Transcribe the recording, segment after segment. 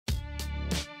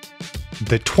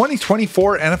The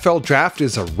 2024 NFL Draft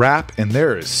is a wrap, and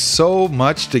there is so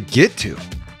much to get to.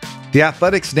 The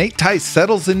Athletic's Nate Tice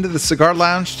settles into the Cigar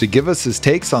Lounge to give us his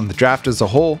takes on the draft as a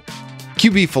whole,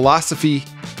 QB philosophy,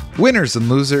 winners and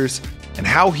losers, and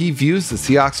how he views the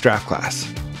Seahawks draft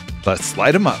class. Let's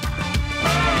light him up.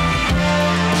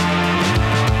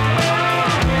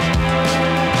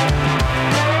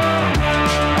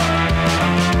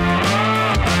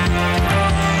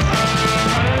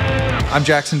 I'm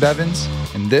Jacson Bevins,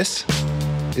 and this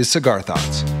is Cigar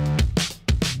Thoughts.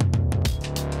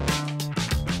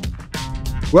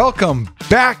 Welcome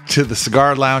back to the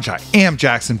Cigar Lounge. I am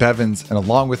Jacson Bevins, and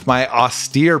along with my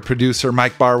austere producer,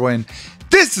 Mike Barwin,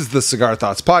 this is the Cigar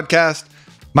Thoughts podcast.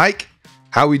 Mike,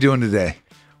 how are we doing today?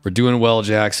 We're doing well,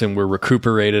 Jackson. We're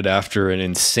recuperated after an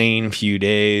insane few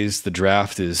days. The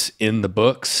draft is in the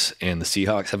books, and the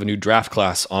Seahawks have a new draft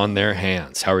class on their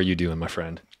hands. How are you doing, my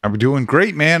friend? I'm doing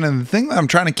great, man. And the thing that I'm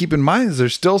trying to keep in mind is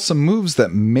there's still some moves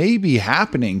that may be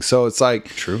happening. So it's like,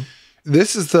 true.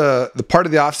 This is the part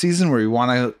of the offseason where we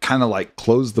want to kind of like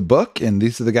close the book, and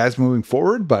these are the guys moving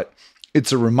forward. But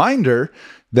it's a reminder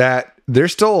that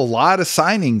there's still a lot of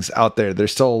signings out there.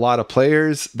 There's still a lot of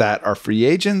players that are free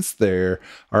agents. There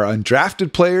are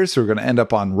undrafted players who are going to end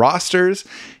up on rosters.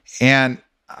 And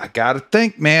I got to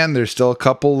think, man, there's still a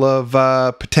couple of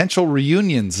potential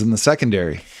reunions in the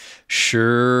secondary.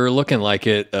 Sure, looking like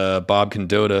it. Bob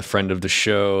Condotta, friend of the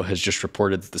show, has just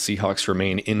reported that the Seahawks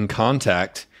remain in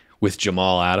contact with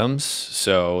Jamal Adams.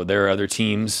 So there are other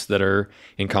teams that are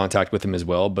in contact with him as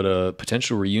well, but a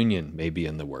potential reunion may be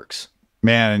in the works.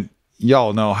 Man,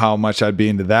 y'all know how much I'd be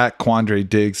into that. Quandre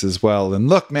Diggs as well. And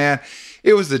look, man,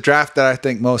 it was the draft that I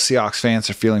think most Seahawks fans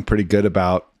are feeling pretty good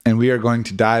about, and we are going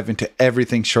to dive into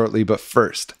everything shortly. But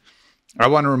first, I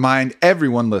want to remind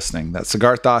everyone listening that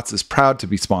Cigar Thoughts is proud to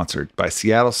be sponsored by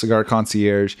Seattle Cigar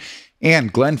Concierge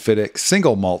and Glenfiddich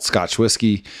Single Malt Scotch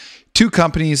Whiskey, two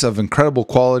companies of incredible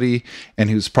quality and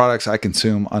whose products I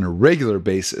consume on a regular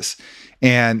basis.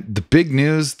 And the big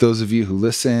news, those of you who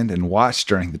listened and watched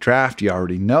during the draft, you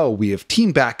already know we have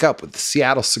teamed back up with the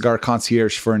Seattle Cigar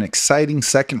Concierge for an exciting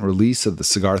second release of the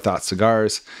Cigar Thoughts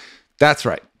cigars. That's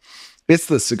right. It's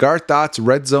the Cigar Thoughts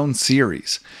Red Zone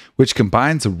series, which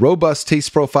combines a robust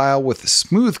taste profile with a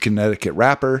smooth Connecticut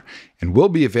wrapper and will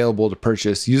be available to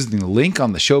purchase using the link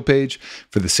on the show page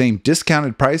for the same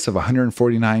discounted price of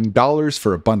 $149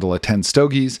 for a bundle of 10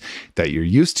 stogies that you're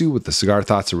used to with the Cigar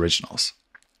Thoughts Originals.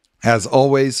 As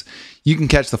always, you can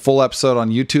catch the full episode on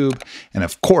YouTube and,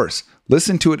 of course,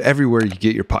 listen to it everywhere you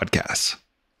get your podcasts.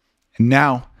 And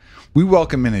now, we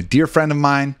welcome in a dear friend of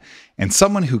mine and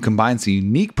someone who combines a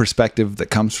unique perspective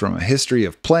that comes from a history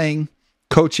of playing,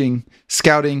 coaching,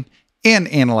 scouting, and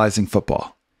analyzing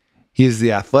football. He is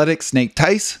the Athletic's Nate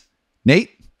Tice.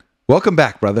 Nate, welcome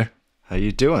back, brother. How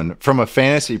you doing? From a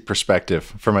fantasy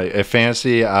perspective, from a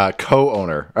fantasy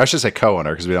co-owner, I should say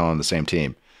co-owner because we don't own the same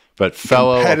team, but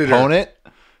fellow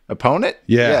opponent?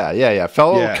 Yeah.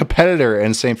 Fellow competitor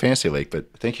in the same fantasy league,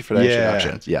 but thank you for that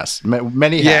introduction. Yes,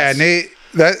 many hats. Yeah, Nate,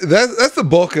 that's the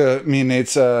bulk of me and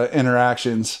Nate's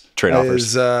interactions. Trade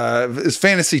offers. Is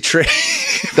fantasy trade.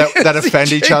 that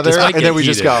offend each other, and then we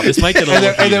just go. This might get a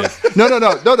little heated.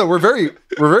 No. We're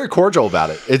very cordial about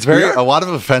it. It's a lot of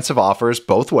offensive offers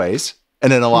both ways,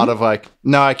 and then a lot of like,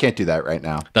 no, I can't do that right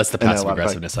now. That's the passive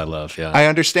aggressiveness I love. Yeah, I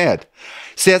understand.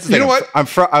 See, that's the thing. You know what?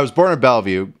 I was born in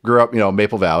Bellevue, grew up,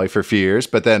 Maple Valley for a few years,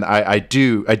 but then I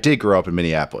did grow up in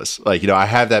Minneapolis. Like, I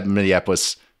have that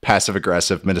Minneapolis passive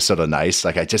aggressive Minnesota nice.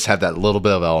 Like I just have that little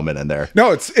bit of element in there.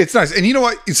 No, it's nice. And you know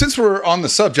what? Since we're on the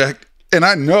subject, and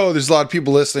I know there's a lot of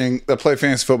people listening that play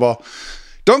fantasy football,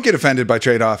 don't get offended by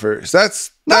trade offers.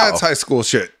 That's high school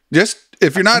shit. Just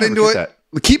if you're not into it,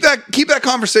 keep that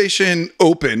conversation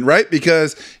open, right?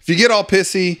 Because if you get all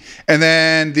pissy and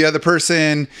then the other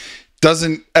person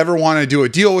doesn't ever want to do a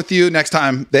deal with you, next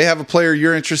time they have a player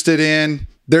you're interested in,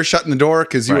 they're shutting the door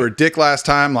because you were a dick last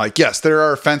time. Like, yes, there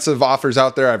are offensive offers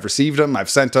out there. I've received them. I've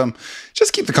sent them.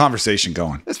 Just keep the conversation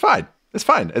going. It's fine.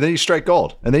 And then you strike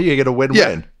gold. And then you get a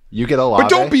win-win. Yeah. You get a lot. But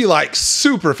don't be like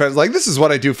super offensive. Like, this is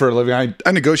what I do for a living.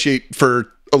 I negotiate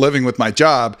for a living with my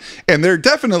job. And there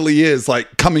definitely is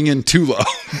like coming in too low.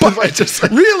 But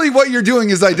really what you're doing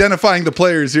is identifying the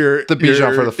players you're the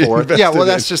Bijan for the fourth. Yeah, well,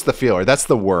 that's just the feeler. That's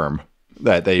the worm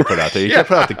that you put out there. You can't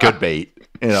put out the good bait.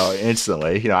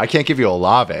 Instantly. I can't give you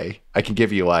Olave. I can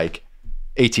give you like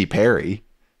A.T. Perry.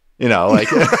 You know, like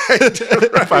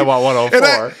if I want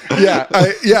 104.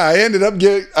 I ended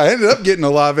up getting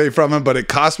Olave from him, but it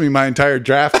cost me my entire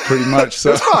draft pretty much.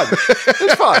 So it's fun.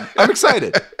 It's fun. I'm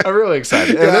excited. I'm really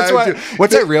excited. And that's why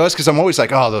once I realized, because I'm always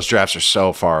like, oh, those drafts are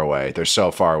so far away. They're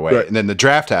so far away. Right. And then the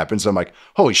draft happens. I'm like,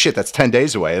 holy shit, that's 10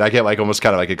 days away. And I get like almost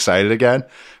kind of like excited again.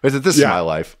 But this is my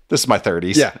life. This is my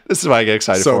 30s. Yeah. This is what I get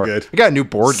excited for. Good. I got a new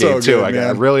board game too.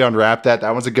 I really unwrapped that.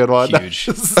 That one's a good one. Huge.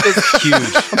 It's huge.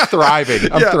 I'm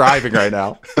thriving. I'm thriving right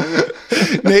now.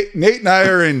 Nate and I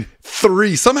are in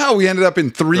 3. Somehow we ended up in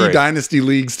 3 dynasty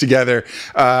leagues together,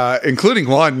 including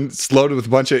one loaded with a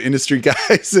bunch of industry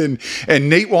guys. And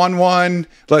Nate won one.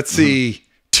 Let's see.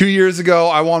 2 years ago,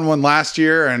 I won one last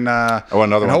year, and I won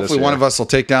another one. Hopefully, one of us will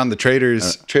take down the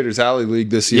Traders Alley League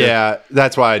this year. Yeah,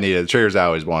 that's why I needed Traders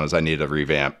Alley. I needed a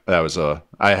revamp.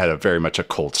 I had very much a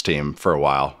Colts team for a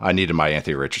while. I needed my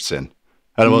Anthony Richardson.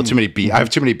 I have too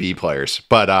many B players,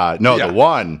 but the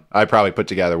one I probably put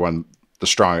together the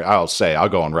strong. I'll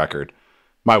go on record.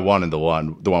 My one and the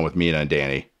one with Mina and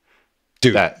Danny.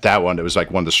 Dude, that one, it was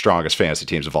like one of the strongest fantasy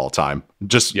teams of all time.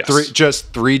 Just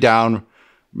 3 down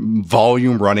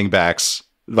volume running backs,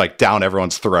 like down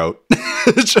everyone's throat.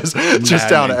 just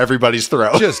down everybody's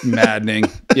throat. Just maddening.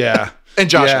 Yeah. And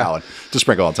Josh Allen to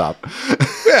sprinkle on top.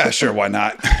 Yeah, sure. Why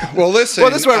not? Well, listen. Well,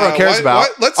 this is what everyone cares about.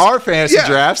 Our fantasy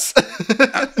drafts.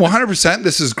 100%.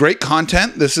 This is great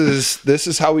content. This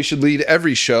is how we should lead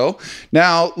every show.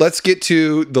 Now, let's get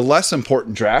to the less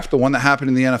important draft, the one that happened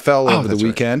in the NFL over the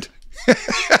weekend.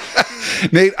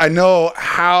 Right. Nate, I know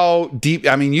how deep.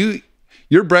 I mean,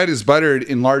 your bread is buttered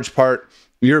in large part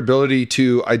your ability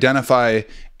to identify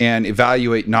and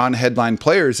evaluate non-headline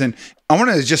players. And I want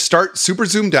to just start super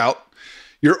zoomed out.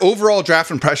 Your overall draft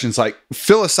impressions, like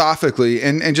philosophically,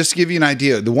 and just to give you an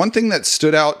idea, the one thing that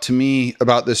stood out to me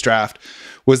about this draft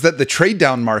was that the trade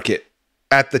down market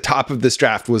at the top of this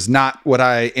draft was not what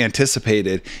I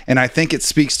anticipated. And I think it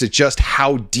speaks to just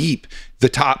how deep the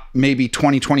top maybe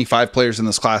 20, 25 players in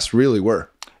this class really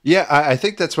were. Yeah, I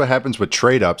think that's what happens with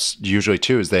trade ups usually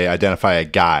too, is they identify a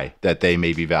guy that they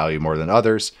maybe value more than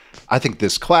others. I think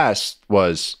this class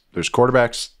there's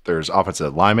quarterbacks, there's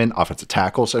offensive linemen, offensive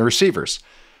tackles, and receivers.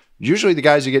 Usually the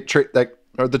guys you get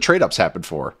the trade ups happen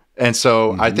for. And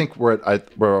so I think where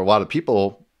a lot of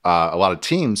people, a lot of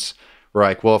teams were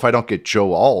like, well, if I don't get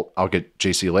Joe Alt, I'll get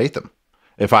J.C. Latham.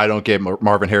 If I don't get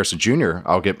Marvin Harrison Jr.,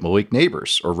 I'll get Malik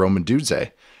Neighbors or Roman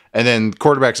Dudzey. And then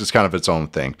quarterbacks is kind of its own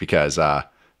thing because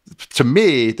to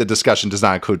me, the discussion does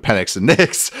not include Penix and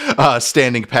Nix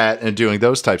standing pat and doing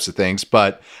those types of things.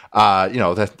 But,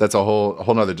 that's a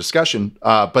whole nother discussion.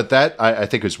 But that, I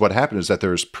think, is what happened is that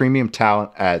there's premium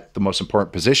talent at the most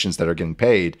important positions that are getting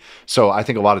paid. So I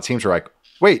think a lot of teams are like,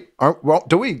 wait,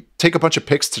 do we take a bunch of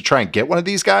picks to try and get one of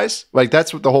these guys? Like,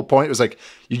 that's what the whole point was. Like,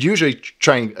 you usually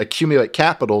try and accumulate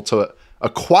capital to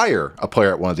acquire a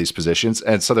player at one of these positions.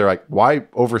 And so they're like, why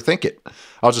overthink it?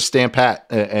 I'll just stand pat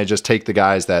and just take the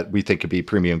guys that we think could be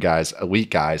premium guys, elite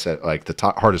guys at like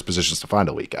the hardest positions to find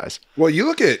elite guys. Well, you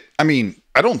look at,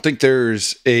 I don't think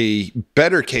there's a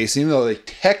better case, even though they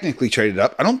technically traded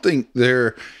up. I don't think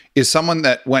there is someone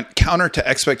that went counter to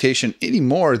expectation any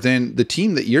more than the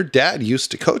team that your dad used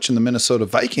to coach in the Minnesota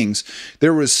Vikings.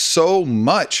 There was so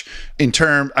much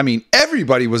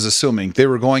everybody was assuming they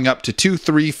were going up to 2,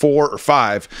 3, 4, or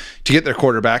 5 to get their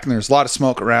quarterback. And there's a lot of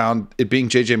smoke around it being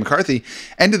JJ McCarthy.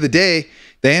 End of the day,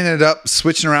 they ended up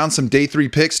switching around some day 3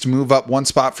 picks to move up one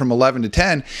spot from 11 to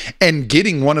 10 and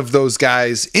getting one of those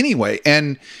guys anyway.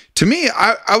 And to me,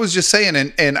 I was just saying,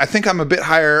 and I think I'm a bit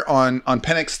higher on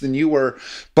Penix than you were,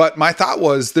 but my thought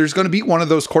was there's going to be one of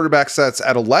those quarterbacks that's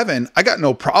at 11. I got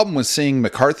no problem with seeing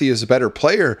McCarthy as a better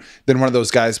player than one of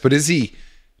those guys, but is he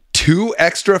 2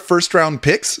 extra first round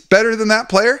picks better than that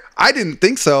player? I didn't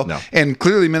think so. No. And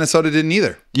clearly Minnesota didn't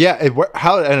either. Yeah.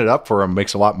 How it ended up for him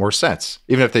makes a lot more sense.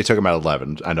 Even if they took him at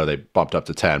 11, I know they bumped up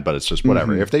to 10, but it's just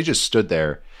whatever. If they just stood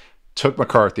there, took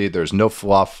McCarthy, there's no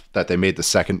fluff that they made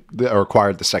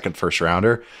acquired the second first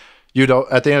rounder.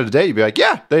 At the end of the day, you'd be like,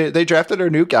 yeah, they drafted their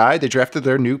new guy. They drafted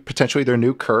potentially their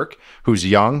new Kirk, who's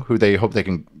young, who they hope they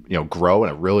can, grow in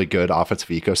a really good offensive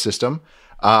ecosystem.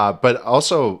 But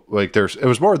also, like, it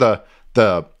was more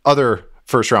the other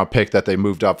first round pick that they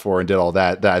moved up for and did all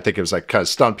that I think it was like kind of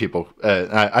stunned people.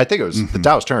 I think it was the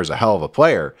Dallas Turner is a hell of a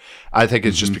player. I think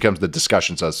it just becomes the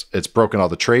discussions as it's broken all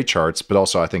the trade charts, but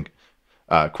also I think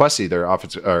Kwesi, their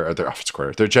offensive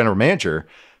coordinator, their general manager,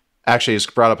 actually has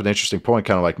brought up an interesting point,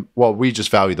 kind of like, well, we just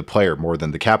value the player more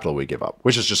than the capital we give up,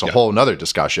 which is just a whole nother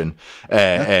discussion,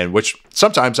 and which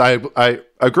sometimes I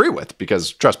agree with,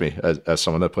 because trust me, as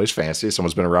someone that plays fantasy,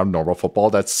 someone's been around normal football,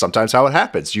 that's sometimes how it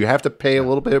happens. You have to pay a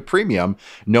little bit of premium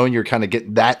knowing you're kind of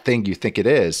getting that thing you think it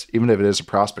is, even if it is a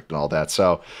prospect and all that.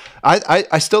 So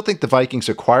I still think the Vikings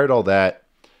acquired all that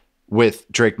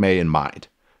with Drake May in mind.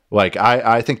 Like,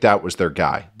 I think that was their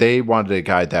guy. They wanted a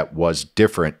guy that was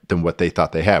different than what they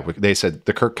thought they had. They said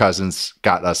the Kirk Cousins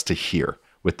got us to here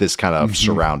with this kind of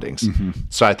surroundings.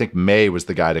 So I think May was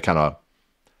the guy to kind of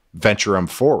venture him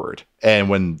forward. And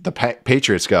when the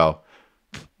Patriots go,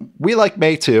 we like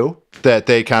May too, that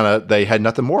they had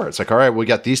nothing more. It's like, all right, we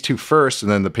got these two first. And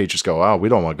then the Patriots go, oh, we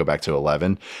don't want to go back to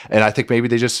 11. And I think maybe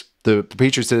the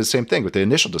Patriots did the same thing with the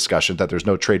initial discussion that there's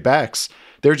no trade backs.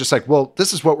 They're just like, well,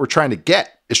 this is what we're trying to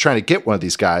get one of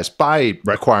these guys by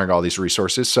acquiring all these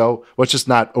resources. So let's just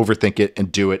not overthink it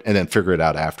and do it and then figure it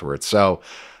out afterwards. So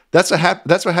that's what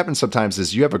happens sometimes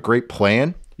is you have a great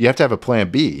plan. You have to have a plan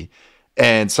B.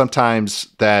 And sometimes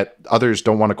that others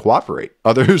don't want to cooperate.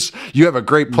 Others, you have a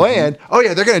great plan. Oh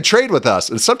yeah, they're going to trade with us.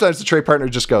 And sometimes the trade partner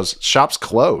just goes, shop's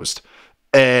closed.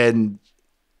 And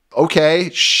okay,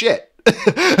 shit.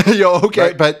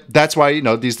 Okay. But that's why,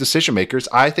 these decision makers,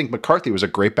 I think McCarthy was a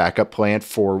great backup plan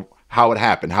for how it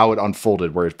happened, how it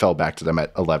unfolded, where it fell back to them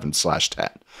at 11/10.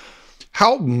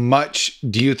 How much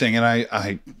do you think, and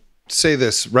I say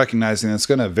this recognizing it's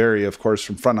going to vary, of course,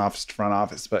 from front office to front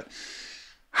office, but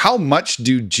how much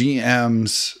do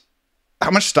GMs,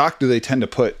 how much stock do they tend to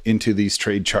put into these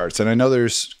trade charts? And I know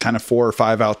there's kind of 4 or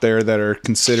 5 out there that are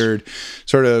considered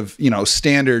sort of,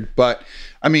 standard, but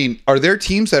I mean, are there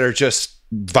teams that are just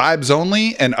vibes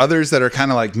only and others that are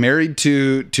kind of like married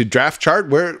to draft chart?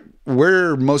 Where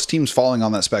are most teams falling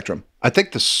on that spectrum? I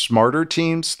think the smarter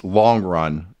teams, long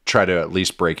run, try to at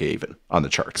least break even on the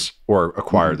charts or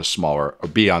acquire the smaller or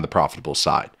be on the profitable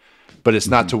side. But it's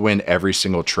not to win every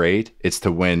single trade. It's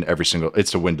to win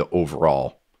the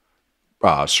overall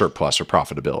surplus or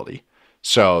profitability.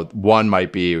 So one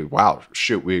might be, wow,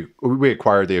 shoot, we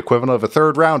acquired the equivalent of a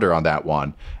 3rd rounder on that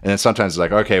one. And then sometimes it's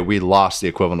like, okay, we lost the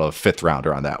equivalent of a 5th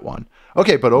rounder on that one.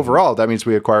 Okay, but overall, that means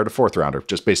we acquired a 4th rounder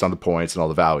just based on the points and all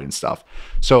the value and stuff.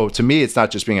 So to me, it's not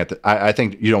just being I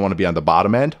think you don't want to be on the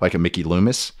bottom end, like a Mickey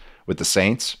Loomis with the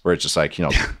Saints, where it's just like,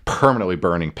 permanently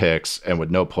burning picks and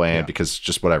with no plan because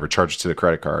just whatever, charge it to the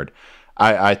credit card.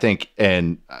 I think,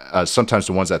 and sometimes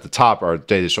the ones at the top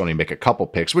they just only make a couple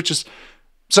picks, which is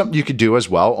something you could do as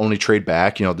well. Only trade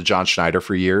back. The John Schneider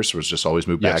for years was just always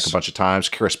moved back a bunch of times.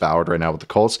 Chris Ballard right now with the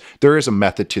Colts. There is a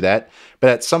method to that.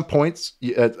 But at some points,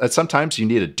 sometimes you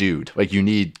need a dude. Like you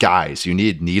need guys. You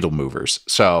need needle movers.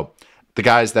 So the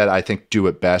guys that I think do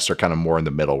it best are kind of more in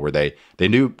the middle where they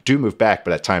do move back,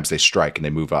 but at times they strike and they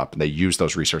move up and they use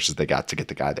those resources they got to get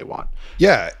the guy they want.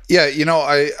 Yeah. Yeah.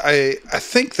 I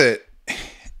think that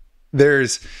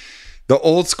there's the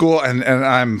old school and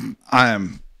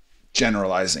I'm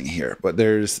generalizing here, but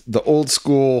there's the old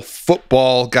school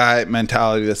football guy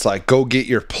mentality that's like, go get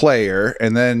your player.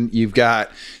 And then you've got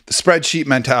the spreadsheet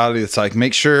mentality that's like,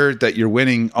 make sure that you're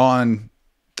winning on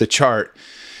the chart.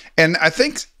 And I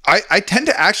think I tend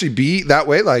to actually be that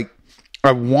way. Like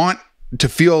I want to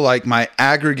feel like my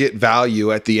aggregate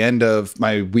value at the end of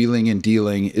my wheeling and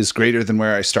dealing is greater than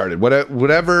where I started,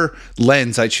 whatever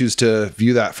lens I choose to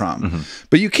view that from.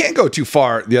 But you can't go too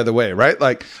far the other way, right?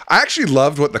 Like I actually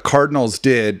loved what the Cardinals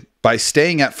did by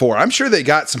staying at 4. I'm sure they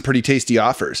got some pretty tasty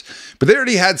offers, but they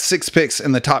already had 6 picks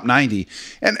in the top 90.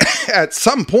 And at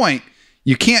some point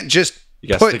you can't just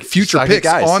put future picks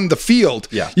on the field.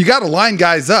 Yeah. You got to line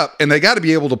guys up and they got to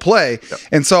be able to play. Yep.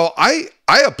 And so I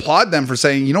applaud them for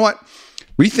saying, you know what?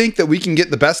 We think that we can get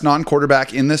the best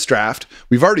non-quarterback in this draft.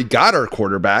 We've already got our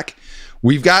quarterback.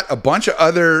 We've got a bunch of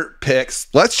other picks.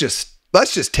 Let's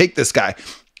just take this guy,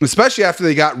 especially after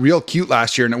they got real cute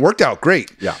last year and it worked out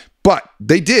great. Yeah. But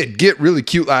they did get really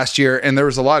cute last year, and there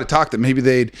was a lot of talk that maybe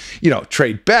they'd,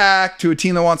 trade back to a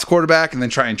team that wants quarterback and then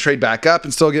try and trade back up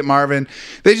and still get Marvin.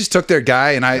 They just took their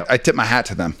guy, and I tip my hat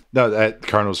to them. No, the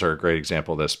Cardinals are a great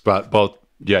example of this. But both,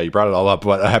 you brought it all up.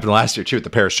 What happened last year too with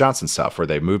the Paris Johnson stuff, where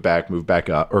they moved back,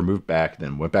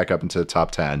 then went back up into the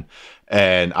top 10,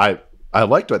 and I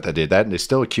liked what they did that, and they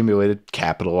still accumulated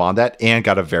capital on that and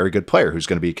got a very good player who's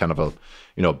going to be kind of a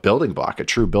building block, a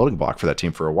true building block for that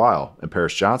team for a while. And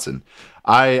Paris Johnson,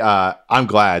 I'm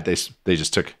glad they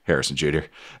just took Harrison Jr. It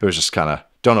was just kind of,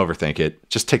 don't overthink it.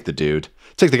 Just take the dude.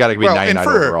 Take the guy that can be 99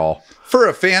 overall. For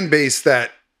a fan base that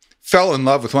fell in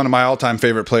love with one of my all-time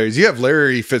favorite players, you have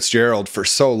Larry Fitzgerald for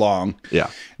so long.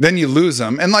 Yeah. Then you lose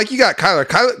him. And like you got Kyler.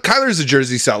 Kyler's a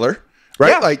jersey seller,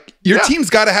 right? Like your team's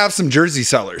got to have some jersey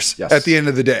sellers at the end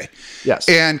of the day. Yes.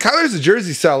 And Kyler's a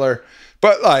jersey seller,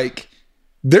 but like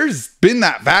there's been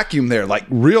that vacuum there, like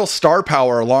real star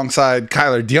power alongside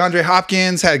Kyler. DeAndre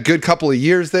Hopkins had a good couple of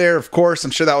years there. Of course, I'm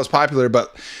sure that was popular,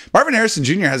 but Marvin Harrison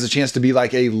Jr. has a chance to be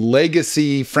like a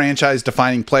legacy franchise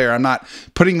defining player. I'm not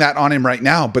putting that on him right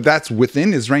now, but that's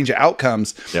within his range of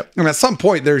outcomes. Yep. And at some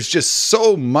point, there's just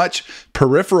so much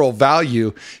peripheral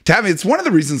value to having. It's one of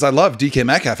the reasons I love DK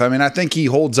Metcalf. I mean, I think he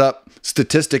holds up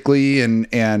statistically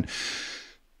and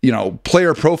you know,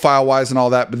 player profile wise and all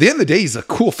that. But at the end of the day, he's a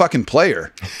cool fucking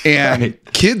player. And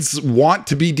kids want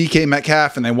to be DK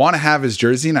Metcalf and they want to have his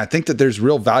jersey. And I think that there's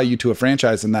real value to a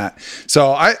franchise in that.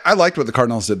 So I liked what the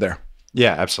Cardinals did there.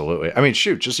 Yeah, absolutely. I mean,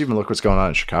 shoot, just even look what's going on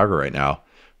in Chicago right now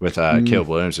with Caleb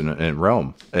Williams and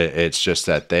Rome. It's just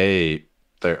that they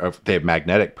have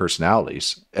magnetic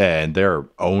personalities and they're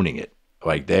owning it.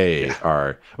 Like they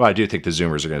are. Well, I do think the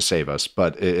Zoomers are going to save us,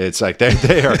 but it's like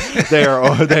they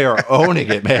are owning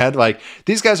it, man. Like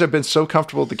these guys have been so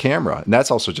comfortable with the camera, and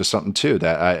that's also just something too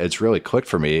that it's really clicked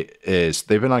for me. Is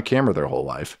they've been on camera their whole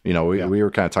life. You know, we were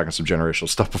kind of talking some generational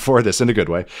stuff before this in a good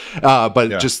way,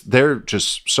 but just they're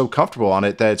just so comfortable on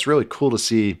it that it's really cool to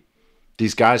see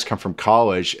these guys come from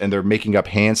college and they're making up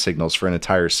hand signals for an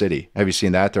entire city. Have you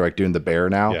seen that? They're like doing the bear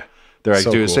now. Yeah. They're like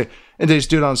so doing cool. And they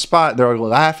just do it on the spot. They're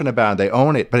laughing about it. They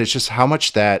own it. But it's just how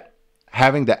much that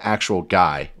having the actual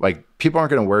guy, like people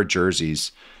aren't going to wear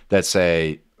jerseys that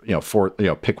say,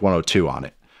 pick 102 on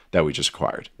it that we just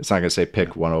acquired. It's not going to say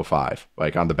pick 105,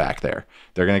 like on the back there.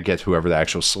 They're going to get whoever the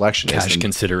actual selection is. Cash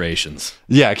considerations.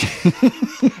 Yeah.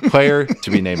 Player to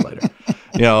be named later.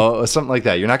 You know, something like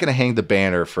that. You're not going to hang the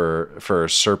banner for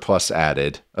surplus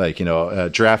added, like,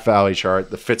 draft value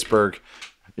chart, the Pittsburgh,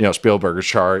 Spielberger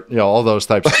chart, all those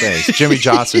types of things. Jimmy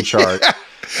Johnson chart.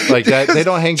 Like that. They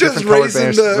don't hang different colored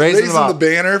banners. Raising the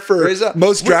banner for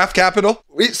most draft capital.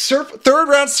 Third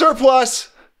round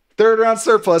surplus,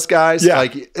 guys. Yeah.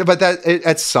 Like, but that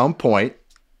at some point,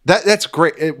 that's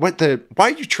great. Why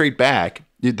you trade back?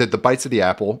 The bites of the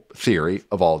apple theory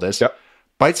of all this. Yep.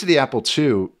 Bites of the apple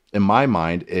too, in my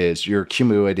mind, is you're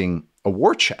accumulating a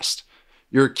war chest.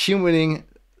 You're accumulating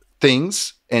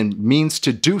things and means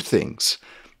to do things.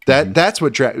 That's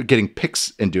what getting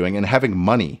picks and doing, and having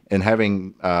money and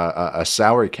having a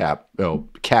salary cap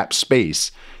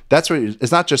space. That's what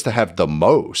it's not just to have the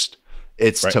most.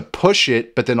 It's to push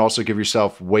it, but then also give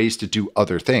yourself ways to do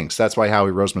other things. That's why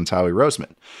Howie Roseman's Howie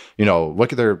Roseman.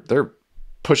 Look at they're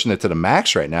pushing it to the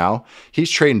max right now.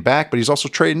 He's trading back, but he's also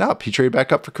trading up. He traded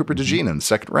back up for Cooper DeJean in the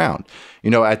second round.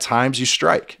 At times you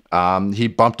strike. He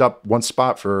bumped up one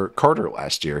spot for Carter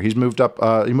last year. He's moved up.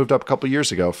 He moved up a couple of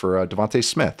years ago for Devontae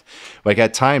Smith. Like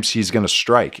at times he's going to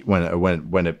strike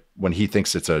when he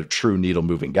thinks it's a true needle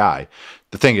moving guy.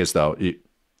 The thing is though,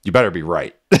 you better be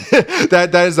right.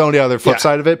 that is the only other flip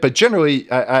side of it. But generally,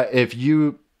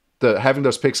 having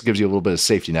those picks gives you a little bit of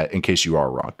safety net in case you are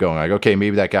wrong. Going like, okay,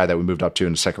 maybe that guy that we moved up to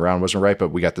in the second round wasn't right, but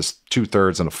we got this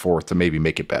 2/3 and a fourth to maybe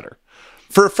make it better.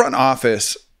 For a front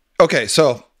office, okay,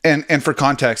 so and for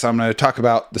context, I'm going to talk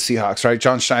about the Seahawks, right?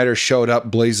 John Schneider showed up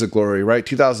blaze of glory, right?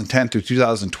 2010 through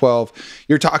 2012.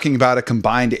 You're talking about a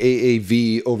combined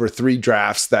AAV over 3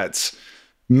 drafts that's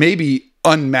maybe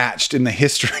unmatched in the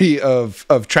history of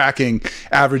tracking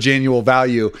average annual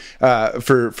value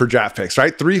for draft picks,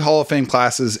 right? 3 Hall of Fame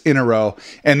classes in a row,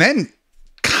 and then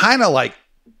kind of like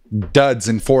duds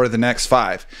in 4 of the next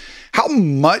 5. How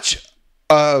much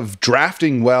of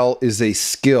drafting well is a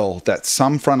skill that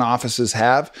some front offices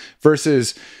have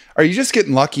versus are you just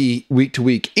getting lucky week to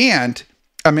week? And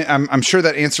I mean, I'm sure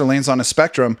that answer lands on a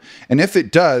spectrum, and if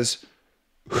it does,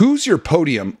 who's your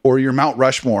podium or your Mount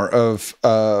Rushmore of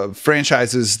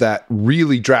franchises that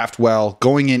really draft well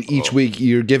going in each week?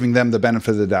 You're giving them the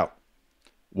benefit of the doubt.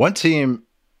 One team,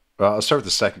 I'll start with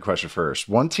the second question first.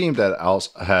 One team that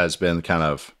also has been kind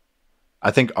of,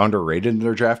 I think, underrated in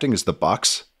their drafting is the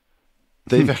Bucks.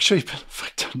 They've actually been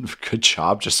done a good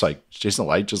job. Just like Jason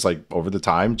Light, just like over the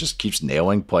time, just keeps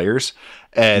nailing players,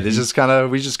 and it's just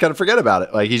we just kind of forget about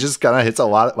it. Like he just kind of hits a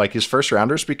lot. Like his first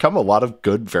rounders become a lot of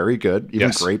good, very good, even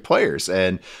great players,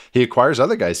 and he acquires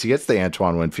other guys. He gets the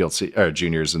Antoine Winfield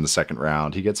juniors in the second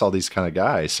round. He gets all these kind of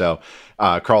guys. So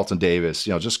Carlton Davis,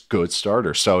 just good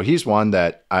starters. So he's one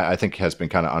that I think has been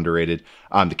kind of underrated.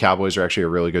 The Cowboys are actually a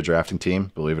really good drafting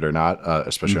team, believe it or not,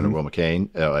 especially under Will McCain.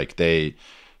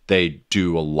 They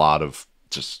do a lot of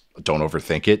just don't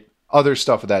overthink it. Other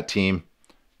stuff with that team,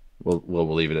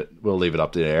 we'll leave it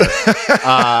up to the air.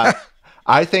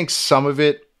 I think some of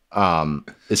it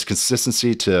is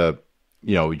consistency to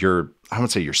I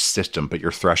wouldn't say your system, but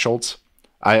your thresholds.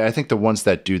 I think the ones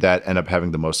that do that end up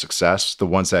having the most success. The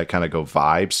ones that kind of go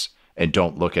vibes and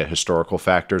don't look at historical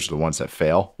factors are the ones that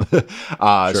fail.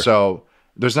 Sure. So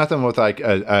there's nothing with like,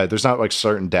 there's not like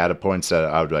certain data points that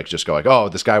I would like just go like, oh,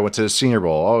 this guy went to the Senior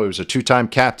Bowl. Oh, he was a 2-time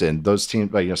captain. Those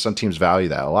teams, like, some teams value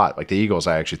that a lot. Like the Eagles,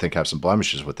 I actually think have some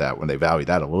blemishes with that when they value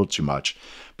that a little too much.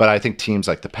 But I think teams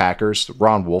like the Packers, the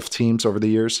Ron Wolf teams over the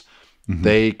years,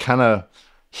 they kind of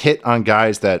hit on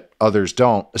guys that others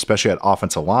don't, especially at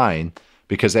offensive line,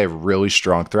 because they have really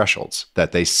strong thresholds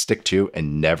that they stick to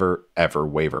and never, ever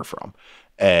waver from.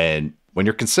 And when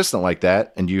you're consistent like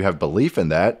that and you have belief in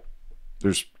that,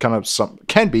 there's kind of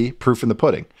can be proof in the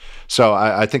pudding. So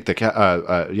I think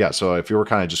so if you were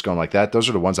kind of just going like that, those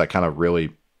are the ones I kind of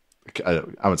really, I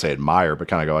wouldn't say admire, but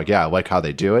kind of go like, yeah, I like how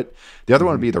they do it. The other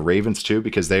one would be the Ravens too,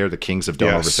 because they are the kings of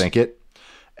don't overthink it.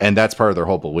 And that's part of their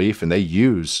whole belief. And they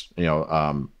use,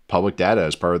 public data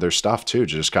as part of their stuff too, to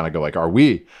just kind of go like, are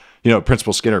we,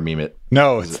 Principal Skinner meme it.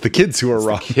 No, it's the kids who are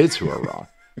wrong. The kids who are wrong.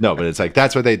 No, but it's like,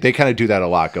 that's what they kind of do that a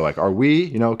lot. Go like, are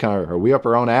we, are we up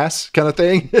our own ass kind of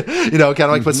thing? Kind of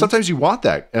like, but sometimes you want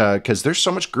that because there's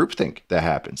so much groupthink that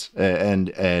happens and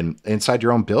inside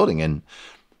your own building. And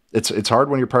it's hard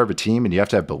when you're part of a team and you have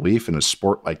to have belief in a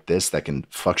sport like this that can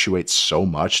fluctuate so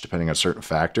much depending on certain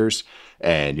factors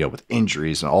and, with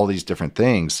injuries and all these different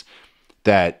things,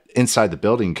 that inside the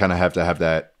building you kind of have to have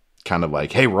that kind of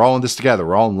like, hey, we're all in this together.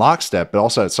 We're all in lockstep. But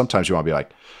also sometimes you want to be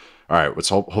like, all right,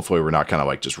 hopefully we're not kind of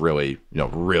like just really,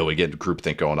 really getting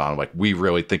groupthink going on. Like we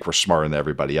really think we're smarter than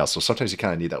everybody else. So sometimes you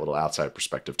kind of need that little outside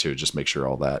perspective too. Just make sure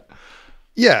all that.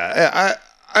 Yeah,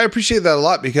 I appreciate that a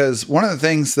lot, because one of the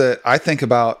things that I think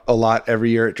about a lot every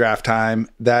year at draft time,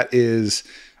 that is,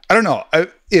 I don't know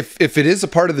if it is a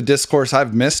part of the discourse,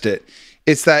 I've missed it.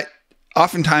 It's that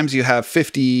oftentimes you have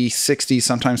 50, 60,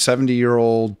 sometimes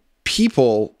 70-year-old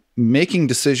people making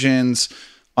decisions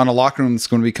on a locker room that's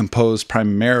going to be composed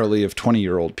primarily of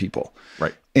 20-year-old people.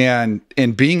 Right. And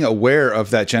being aware of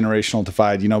that generational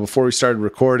divide. Before we started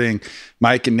recording,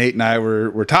 Mike and Nate and I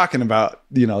were talking about,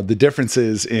 the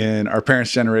differences in our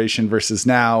parents' generation versus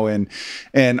now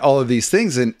and all of these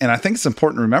things. And I think it's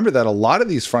important to remember that a lot of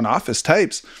these front office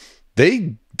types,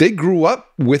 they grew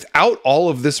up without all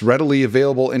of this readily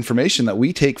available information that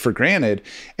we take for granted.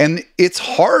 And it's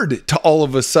hard to all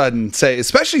of a sudden say,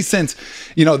 especially since,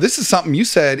 this is something you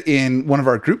said in one of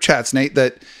our group chats, Nate,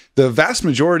 that the vast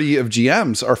majority of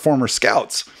GMs are former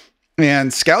scouts.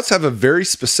 And scouts have a very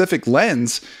specific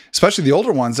lens, especially the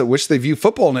older ones, at which they view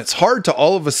football. And it's hard to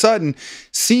all of a sudden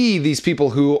see these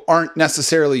people who aren't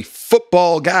necessarily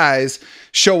football guys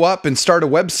show up and start a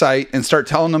website and start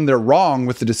telling them they're wrong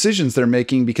with the decisions they're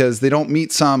making because they don't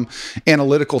meet some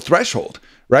analytical threshold.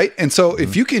 Right. And so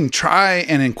if you can try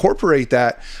and incorporate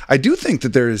that, I do think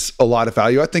that there's a lot of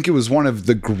value. I think it was one of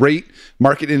the great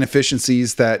market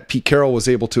inefficiencies that Pete Carroll was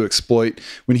able to exploit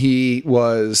when he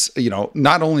was,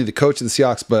 not only the coach of the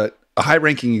Seahawks, but a high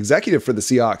ranking executive for the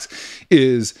Seahawks,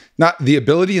 is not the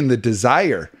ability and the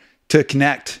desire to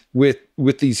connect with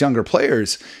these younger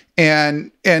players. And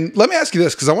let me ask you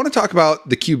this, because I want to talk about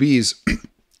the QBs.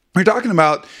 We were talking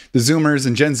about the Zoomers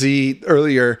and Gen Z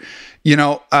earlier.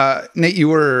 Nate, you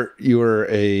were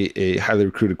a highly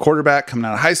recruited quarterback coming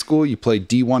out of high school. You played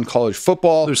D1 college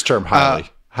football. Loose term, highly.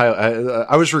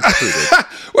 I was recruited.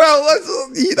 Well,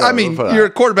 you're a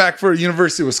quarterback for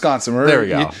University of Wisconsin. There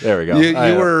we go.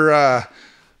 You were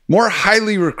more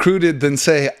highly recruited than,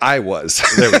 say, I was.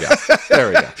 There we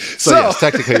go. So yes,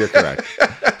 technically you're correct.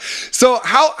 So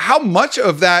how much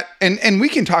of that, and we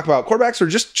can talk about quarterbacks or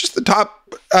just the top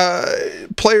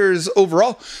players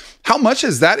overall, how much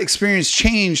has that experience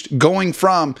changed going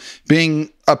from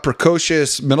being a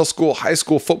precocious middle school, high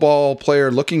school football player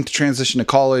looking to transition to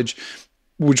college,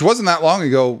 which wasn't that long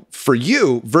ago for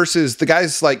you, versus the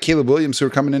guys like Caleb Williams who are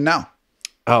coming in now?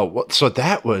 Oh, well, so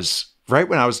that was right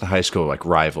when I was in high school. Like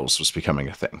Rivals was becoming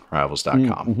a thing,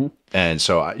 rivals.com. And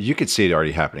so you could see it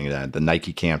already happening then. The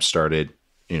Nike camp started.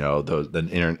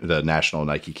 The national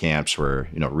Nike camps were,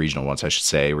 regional ones, I should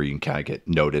say, where you can kind of get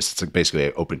noticed. It's like basically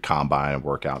an open combine and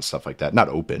workout and stuff like that. Not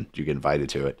open, you get invited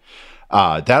to it.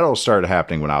 That all started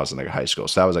happening when I was in like high school.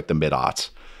 So that was like the mid-aughts.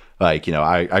 Like,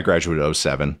 I graduated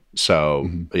 2007. So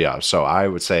so I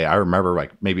would say I remember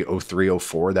like maybe 2003,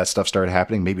 2004, that stuff started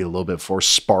happening. Maybe a little bit before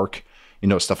Spark,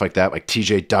 stuff like that. Like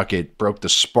TJ Duckett broke the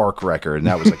Spark record, and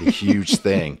that was like a huge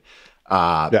thing.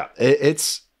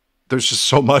 There's just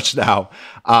so much now.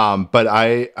 But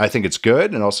I think it's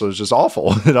good. And also it's just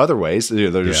awful in other ways.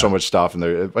 There's so much stuff, and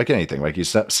there, like anything, like you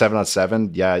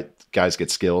 7-on-7, guys get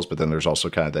skills, but then there's also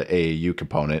kind of the AAU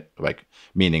component, like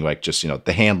meaning like just,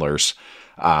 the handlers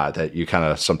that you kind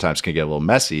of sometimes can get a little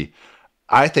messy.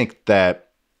 I think that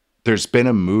there's been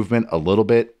a movement a little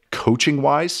bit coaching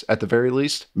wise, at the very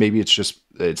least. Maybe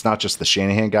it's not just the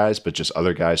Shanahan guys, but just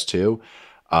other guys too.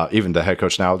 Even the head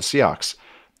coach now of the Seahawks.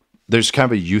 There's kind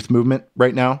of a youth movement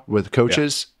right now with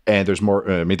coaches, and there's more.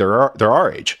 I mean, they're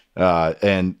our age,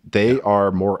 and they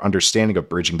are more understanding of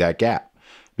bridging that gap.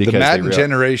 Because the Madden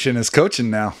generation is coaching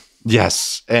now.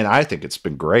 Yes, and I think it's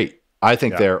been great. I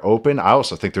think they're open. I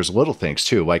also think there's little things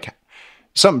too, like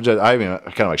something that I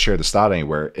kind of like share this thought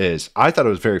anywhere is I thought it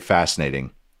was very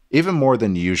fascinating, even more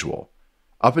than usual.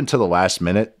 Up until the last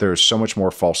minute, there's so much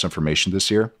more false information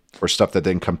this year, or stuff that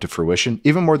didn't come to fruition,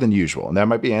 even more than usual. And that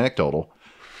might be anecdotal,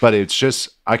 but it's just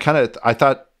I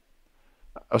thought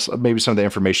maybe some of the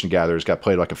information gatherers got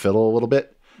played like a fiddle a little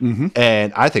bit,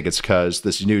 and I think it's because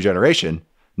this new generation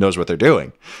knows what they're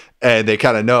doing, and they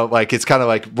kind of know, like, it's kind of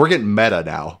like we're getting meta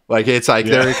now. Like, it's like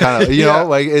they're kind of, you know,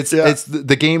 like it's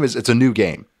the game it's a new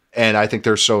game. And I think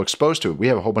they're so exposed to it. We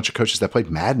have a whole bunch of coaches that played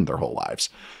Madden their whole lives.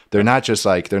 They're not just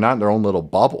like, they're not in their own little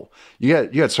bubble. You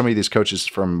got so many of these coaches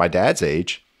from my dad's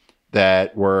age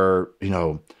that were, you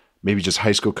know, maybe just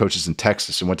high school coaches in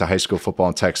Texas and went to high school football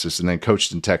in Texas and then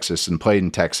coached in Texas and played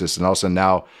in Texas. And all of a sudden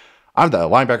now I'm the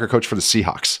linebacker coach for the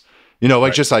Seahawks. You know,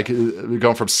 like just like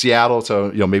going from Seattle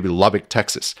to, you know, maybe Lubbock,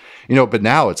 Texas, you know, but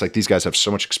now it's like these guys have so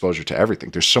much exposure to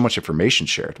everything. There's so much information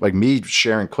shared. Like me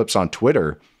sharing clips on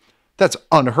Twitter, that's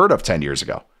unheard of 10 years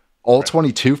ago. All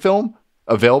 22 film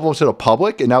available to the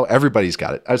public, and now everybody's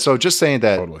got it. So just saying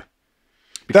that. Totally.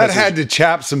 That had to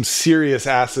chap some serious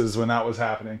asses when that was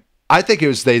happening. I think it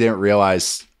was they didn't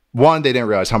realize how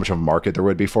much of a market there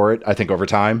would be for it, I think, over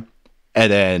time. And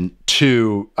then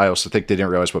two, I also think they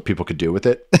didn't realize what people could do with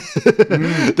it.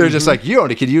 They're just like, you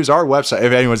only could use our website.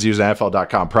 If anyone's using an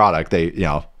NFL.com product, they, you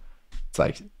know, it's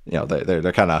like, you know,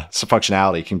 they're kind of, some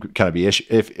functionality can kind of be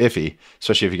iffy,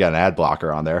 especially if you got an ad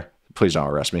blocker on there. Please don't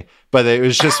arrest me. But it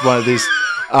was just one of these,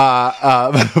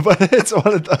 but it's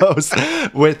one of those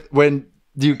when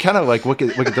you kind of like look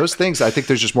at those things. I think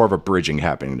there's just more of a bridging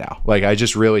happening now. Like, I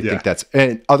just really think that's,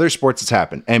 and other sports it's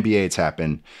happened. NBA it's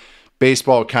happened.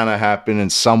 Baseball kind of happened in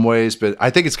some ways, but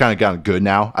I think it's kind of gotten good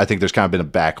now. I think there's kind of been a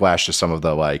backlash to some of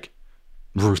the like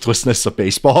ruthlessness of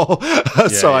baseball.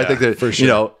 So I think that, for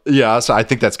sure. You know, so I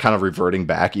think that's kind of reverting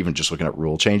back, even just looking at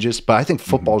rule changes. But I think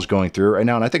football's going through right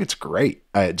now, and I think it's great.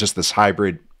 Just this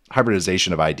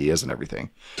hybridization of ideas and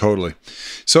everything. Totally.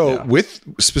 So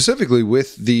specifically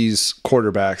with these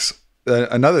quarterbacks,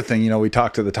 another thing, you know, we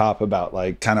talked at the top about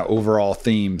like kind of overall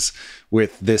themes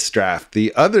with this draft.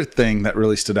 The other thing that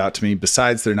really stood out to me,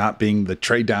 besides there not being the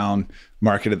trade down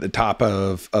market at the top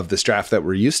of this draft that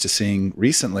we're used to seeing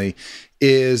recently,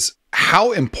 is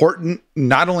how important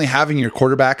not only having your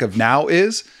quarterback of now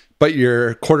is, but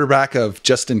your quarterback of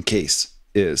just in case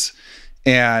is.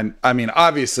 And I mean,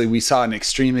 obviously we saw an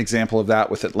extreme example of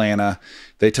that with Atlanta.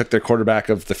 They took their quarterback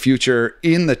of the future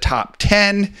in the top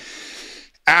 10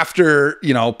 after,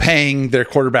 you know, paying their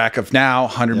quarterback of now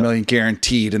 $100 million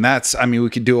guaranteed. And that's, I mean, we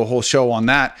could do a whole show on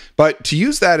that, but to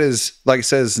use that as, like I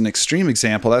said, as an extreme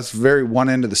example, that's very one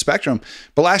end of the spectrum.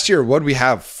 But last year, what did we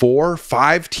have? 4 or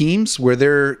 5 teams where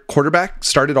their quarterback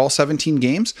started all 17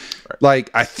 games. Right. Like,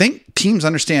 I think teams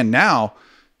understand now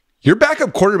your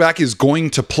backup quarterback is going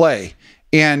to play,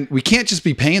 and we can't just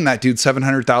be paying that dude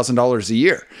 $700,000 a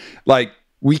year. Like,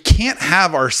 we can't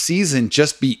have our season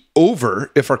just be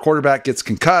over if our quarterback gets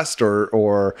concussed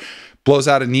or blows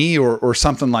out a knee or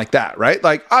something like that, right?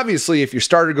 Like, obviously, if your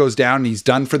starter goes down and he's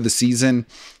done for the season,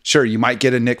 sure, you might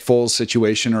get a Nick Foles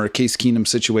situation or a Case Keenum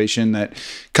situation that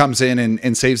comes in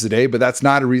and saves the day, but that's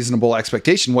not a reasonable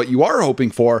expectation. What you are hoping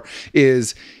for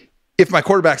is, if my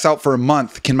quarterback's out for a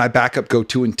month, can my backup go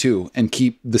 2-2 and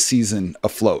keep the season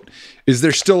afloat? Is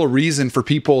there still a reason for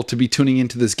people to be tuning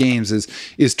into these games?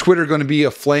 Is Twitter going to be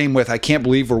aflame with, I can't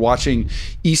believe we're watching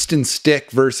Easton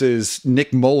Stick versus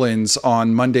Nick Mullins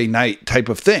on Monday night type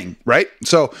of thing, right?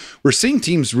 So we're seeing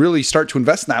teams really start to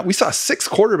invest in that. We saw 6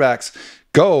 quarterbacks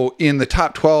go in the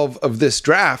top 12 of this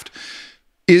draft.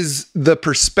 Is the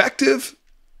perspective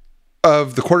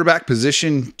of the quarterback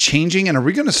position changing? And are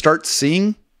we going to start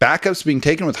seeing backups being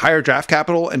taken with higher draft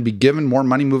capital and be given more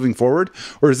money moving forward?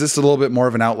 Or is this a little bit more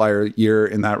of an outlier year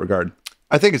in that regard?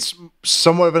 I think it's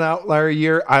somewhat of an outlier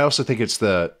year. I also think it's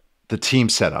the team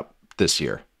setup this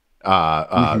year.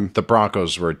 The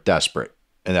Broncos were desperate,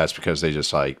 and that's because they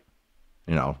just, like,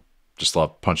 you know, just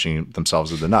love punching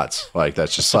themselves in the nuts. Like,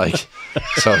 that's just like,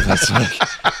 so that's like,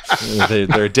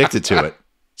 they're addicted to it.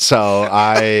 So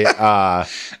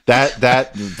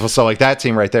so like that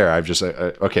team right there, I've just,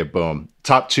 okay, boom.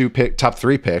 Top 3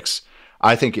 picks.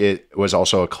 I think it was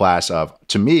also a class of,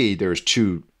 to me, there's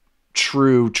 2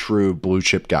 true blue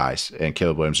chip guys and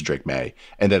Caleb Williams and Drake May,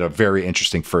 and then a very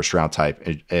interesting first round type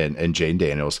and Jaden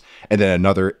Daniels, and then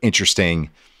another interesting,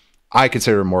 I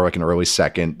consider more like an early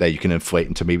second that you can inflate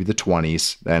into maybe the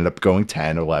 20s, that end up going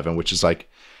 10, 11, which is like,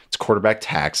 it's quarterback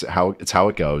tax. It's how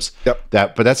it goes. Yep.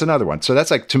 But that's another one. So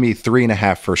that's like, to me,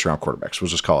 3.5 first round quarterbacks. We'll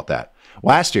just call it that.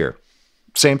 Last year,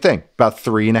 same thing, about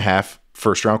 3.5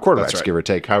 first round quarterbacks, right, give or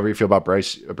take. However you feel about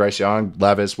Bryce Young,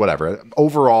 Levis, whatever.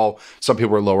 Overall, some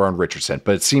people were lower on Richardson,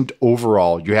 but it seemed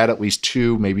overall you had at least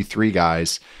 2, maybe 3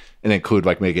 guys, and include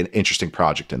like maybe an interesting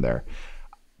project in there.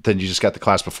 Then you just got the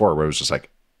class before where it was just like,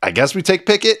 I guess we take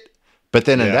Pickett. But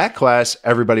then in that class,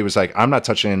 everybody was like, I'm not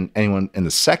touching anyone in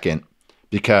the second,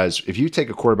 because if you take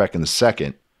a quarterback in the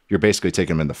second, you're basically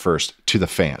taking him in the first to the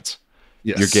fans.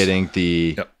 Yes. You're getting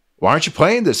the, why aren't you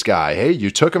playing this guy? Hey,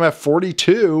 you took him at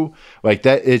 42. Like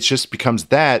that, it just becomes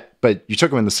that, but you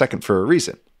took him in the second for a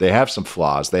reason. They have some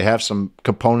flaws. They have some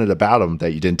component about them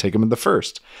that you didn't take him in the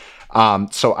first.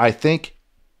 So I think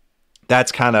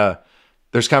that's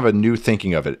there's kind of a new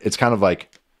thinking of it. It's kind of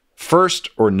like first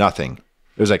or nothing.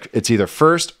 It was like, it's either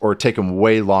first or take him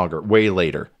way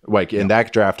later. Like in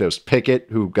that draft, it was Pickett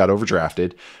who got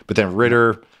overdrafted, but then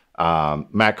Ritter,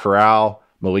 Matt Corral,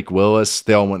 Malik Willis,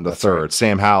 they all went in the third. Right.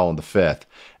 Sam Howell in the fifth.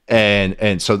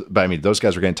 And so, but I mean, those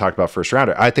guys were getting talked about first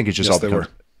rounder. I think it just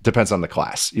depends on the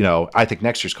class. You know, I think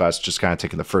next year's class, just kind of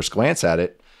taking the first glance at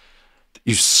it,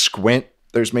 you squint,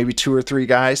 there's maybe 2 or 3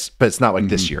 guys, but it's not like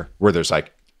this year where there's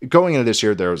like, going into this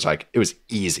year, there was like, it was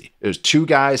easy. It was 2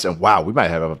 guys, and wow, we might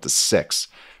have up to 6.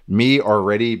 Me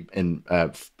already in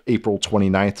April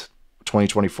 29th,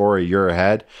 2024, a year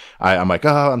ahead, I'm like,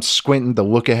 oh, I'm squinting. The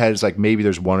look ahead is like, maybe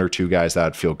there's 1 or 2 guys that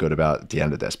I'd feel good about at the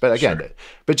end of this. But again,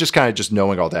 but just kind of just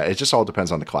knowing all that, it just all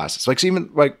depends on the classes. Like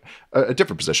even like a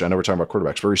different position. I know we're talking about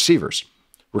quarterbacks, but receivers.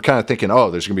 We're kind of thinking,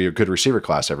 oh, there's going to be a good receiver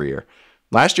class every year.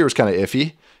 Last year was kind of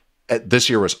iffy. This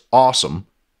year was awesome.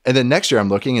 And then next year I'm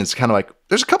looking and it's kind of like,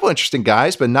 there's a couple interesting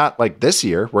guys, but not like this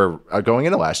year where going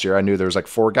into last year, I knew there was like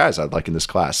 4 guys I'd like in this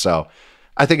class. So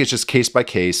I think it's just case by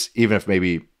case, even if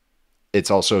maybe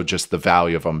it's also just the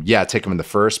value of them. Yeah, take them in the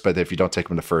first, but if you don't take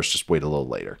them in the first, just wait a little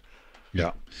later.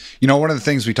 Yeah. You know, one of the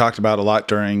things we talked about a lot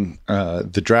during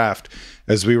the draft,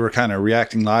 as we were kind of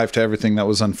reacting live to everything that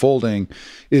was unfolding,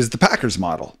 is the Packers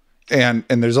model. And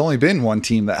there's only been one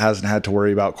team that hasn't had to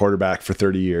worry about quarterback for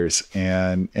 30 years,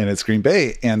 and it's Green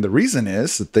Bay. And the reason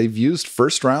is that they've used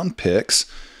first-round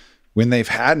picks when they've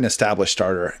had an established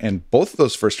starter. And both of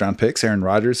those first-round picks, Aaron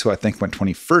Rodgers, who I think went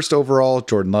 21st overall,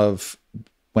 Jordan Love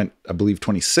went, I believe,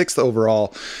 26th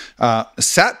overall,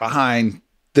 sat behind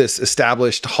this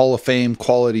established Hall of Fame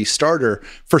quality starter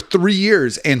for 3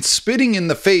 years and spitting in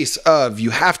the face of,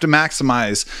 you have to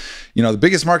maximize, you know, the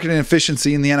biggest market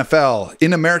inefficiency in the NFL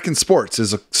in American sports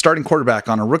is a starting quarterback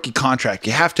on a rookie contract.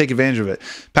 You have to take advantage of it.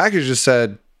 Packers just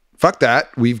said, fuck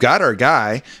that. We've got our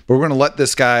guy, but we're going to let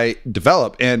this guy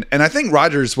develop. And I think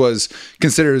Rodgers was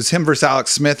considered, as him versus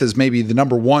Alex Smith, as maybe the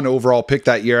number 1 overall pick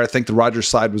that year. I think the Rodgers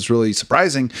slide was really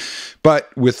surprising,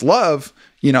 but with Love,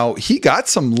 you know, he got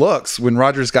some looks when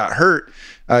Rodgers got hurt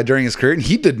during his career, and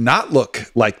he did not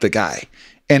look like the guy.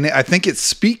 And I think it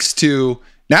speaks to,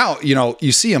 now, you know,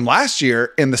 you see him last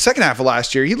year, in the second half of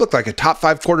last year, he looked like a top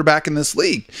 5 quarterback in this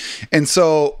league. And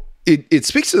so it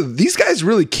speaks to, these guys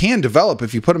really can develop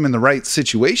if you put them in the right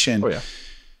situation. Oh, yeah.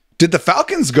 Did the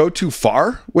Falcons go too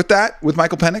far with that, with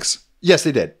Michael Penix? Yes,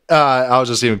 they did. I was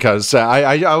just even because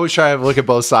I always try to look at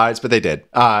both sides, but they did.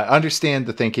 Understand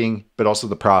the thinking, but also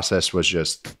the process was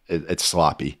just, it's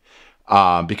sloppy.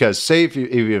 Because say if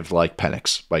you have like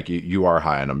Penix, like you are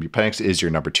high on him, Penix is your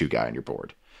number 2 guy on your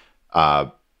board.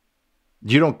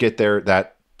 You don't get there,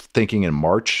 that thinking in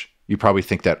March. You probably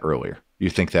think that earlier.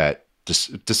 You think that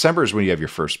December is when you have your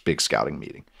first big scouting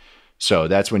meeting. So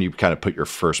that's when you kind of put your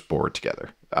first board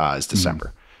together, is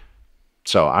December.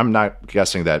 So I'm not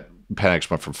guessing that Penix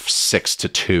went from 6 to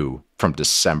 2 from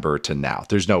December to now.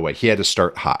 There's no way. He had to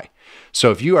start high.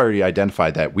 So if you already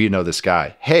identified that, we know this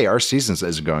guy, hey, our season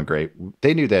isn't going great.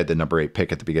 They knew they had the number 8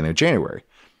 pick at the beginning of January,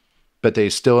 but they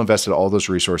still invested all those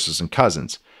resources in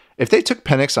Cousins. If they took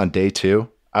Penix on day 2,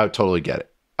 I would totally get it.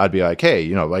 I'd be like, hey,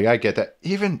 you know, like I get that.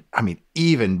 Even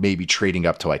maybe trading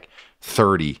up to like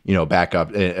 30, you know, back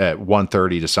up at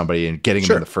 130 to somebody and getting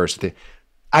him in the first.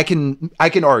 I can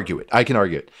argue it. I can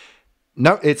argue it.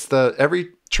 No, it's every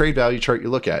trade value chart you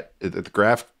look at, the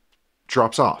graph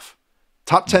drops off.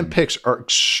 Top 10 picks are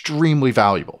extremely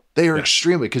valuable. They are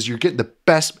extremely, because you're getting the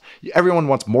best. Everyone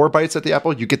wants more bites at the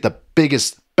apple. You get the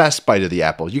best bite of the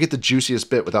apple. You get the juiciest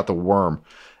bit without the worm.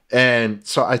 And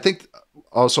so I think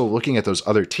also looking at those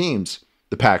other teams,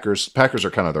 the Packers. Packers are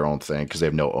kind of their own thing because they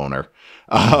have no owner.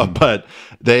 But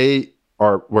they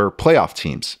were playoff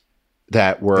teams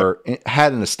that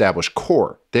had an established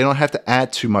core. They don't have to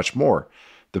add too much more.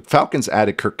 The Falcons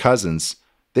added Kirk Cousins.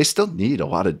 They still need a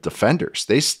lot of defenders.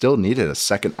 They still needed a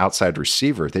second outside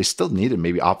receiver. They still needed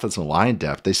maybe offensive line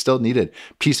depth. They still needed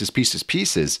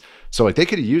pieces. So like they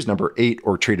could have used number 8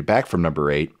 or traded back from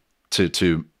number 8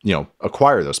 to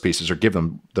acquire those pieces or give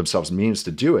themselves means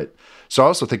to do it. So I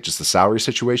also think just the salary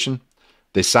situation.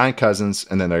 They signed Cousins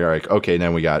and then they're like, okay,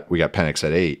 then we got Penix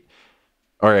at 8.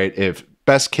 All right, if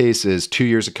best case is 2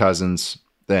 years of Cousins,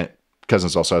 then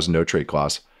Cousins also has a no trade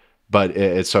clause.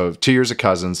 But so 2 years of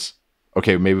Cousins.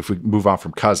 Okay, maybe if we move on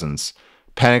from Cousins,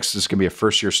 Penix is going to be a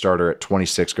first-year starter at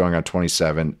 26 going on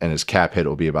 27, and his cap hit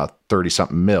will be about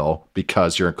 30-something mil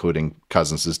because you're including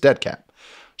Cousins' dead cap.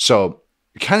 So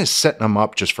you're kind of setting him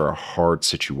up just for a hard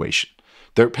situation.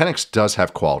 Penix does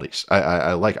have qualities.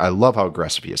 I love how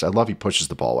aggressive he is. I love he pushes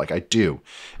the ball. Like I do.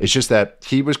 It's just that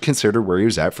he was considered where he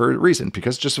was at for a reason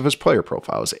because just of his player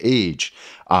profile, his age,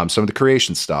 some of the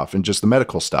creation stuff, and just the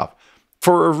medical stuff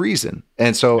for a reason.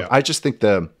 And so I just think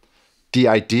the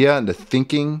idea and the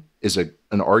thinking is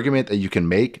an argument that you can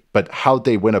make, but how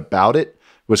they went about it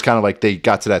was kind of like they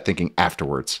got to that thinking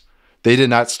afterwards. They did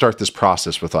not start this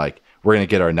process with like, we're going to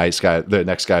get our the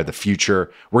next guy of the future.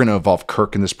 We're going to involve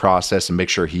Kirk in this process and make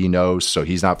sure he knows so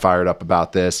he's not fired up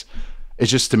about this.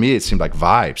 It's just, to me, it seemed like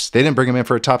vibes. They didn't bring him in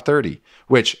for a top 30,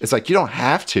 which it's like, you don't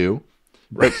have to.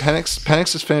 But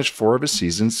Penix has finished 4 of his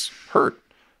seasons hurt.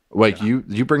 Like you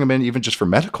bring him in even just for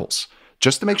medicals,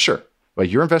 just to make sure.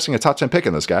 Like you're investing a top 10 pick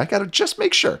in this guy. I got to just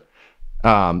make sure.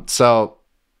 So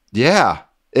yeah,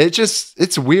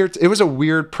 it's weird. It was a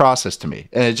weird process to me.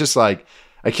 And it's just like,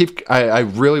 I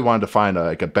really wanted to find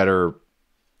a better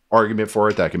argument for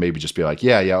it that could maybe just be like,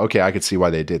 yeah, okay, I could see why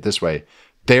they did it this way.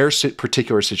 Their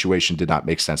particular situation did not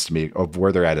make sense to me of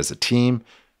where they're at as a team,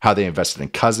 how they invested in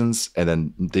Cousins, and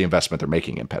then the investment they're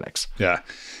making in Penix. Yeah.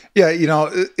 Yeah,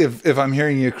 if I'm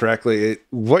hearing you correctly,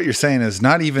 what you're saying is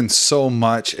not even so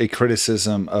much a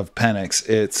criticism of Penix.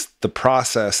 It's the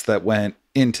process that went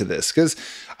into this. Because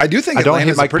I do think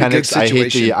Atlanta's a pretty good situation. I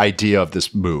hate the idea of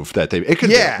this move that it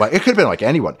could have been like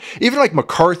anyone. Even like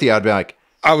McCarthy, I'd be like,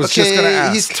 I was just going to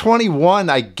ask. He's 21.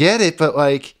 I get it, but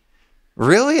like,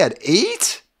 really at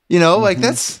 8? Like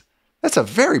that's a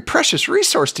very precious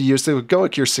resource to use to go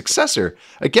like your successor.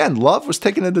 Again, Love was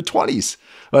taken in the 20s.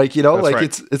 Like, like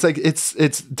right.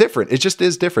 It's different. It just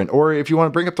is different. Or if you want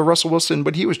to bring up the Russell Wilson,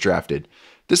 when he was drafted,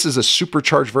 this is a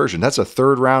supercharged version. That's a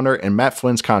 3rd rounder, and Matt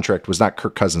Flynn's contract was not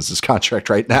Kirk Cousins' contract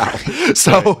right now.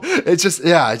 So it's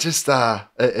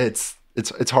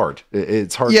hard.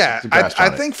 It's hard. Yeah, I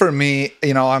think for me,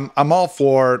 I'm all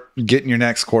for getting your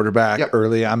next quarterback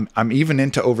early. I'm even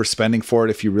into overspending for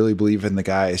it if you really believe in the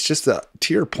guy. It's just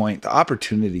to your point, the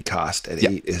opportunity cost at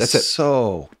 8 is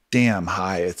so damn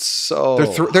high. It's so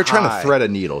they're trying to thread a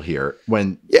needle here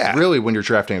when really when you're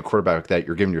drafting a quarterback like that,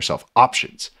 you're giving yourself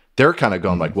options. They're kind of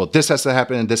going like, well, this has to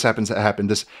happen and this happens to happen.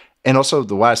 This, and also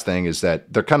the last thing is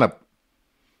that they're kind of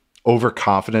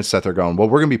overconfident that they're going, well,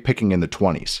 we're going to be picking in the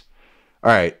 20s.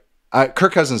 All right,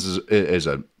 Kirk Cousins is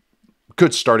a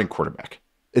good starting quarterback.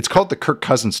 It's called the Kirk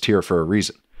Cousins tier for a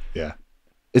reason. Yeah,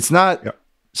 it's not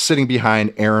sitting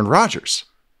behind Aaron Rodgers.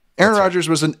 Aaron Rodgers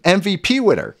was an MVP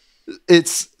winner.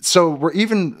 We're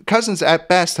even Cousins at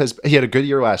best he had a good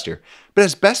year last year, but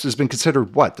at best has been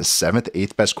considered the 7th,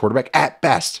 8th best quarterback at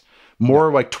best,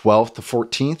 more like 12th to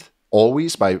 14th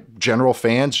always by general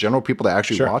fans, general people that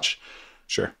actually watch.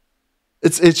 Sure.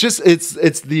 It's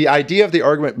the idea of the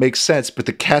argument makes sense, but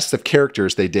the cast of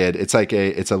characters they did, it's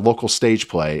a local stage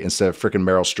play instead of freaking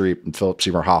Meryl Streep and Philip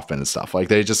Seymour Hoffman and stuff. Like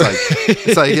they just like,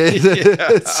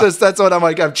 it's just, that's what I'm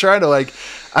like, I'm trying to like,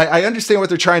 I understand what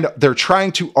they're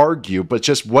trying to argue, but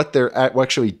just what they're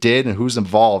actually did and who's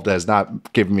involved has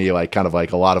not given me like, kind of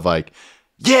like a lot of like,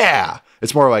 yeah,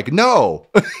 it's more like, no,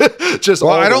 just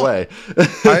all the way.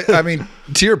 I mean,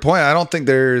 to your point, I don't think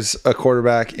there's a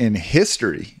quarterback in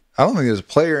history. I don't think there's a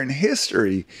player in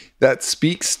history that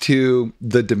speaks to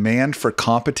the demand for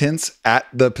competence at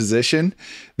the position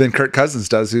than Kirk Cousins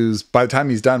does, who's by the time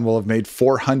he's done will have made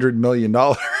 $400 million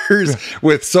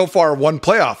with so far 1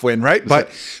 playoff win, right?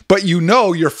 But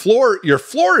your floor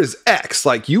is X.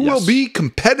 Like you will be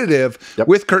competitive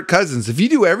with Kirk Cousins. If you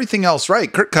do everything else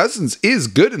right, Kirk Cousins is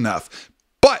good enough.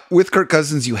 But with Kirk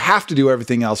Cousins, you have to do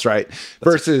everything else right.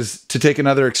 Versus, to take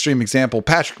another extreme example,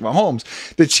 Patrick Mahomes.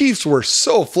 The Chiefs were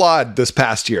so flawed this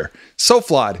past year. So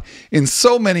flawed in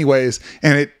so many ways.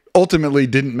 And it ultimately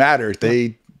didn't matter.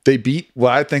 They they beat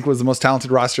what I think was the most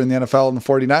talented roster in the NFL in the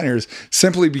 49ers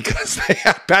simply because they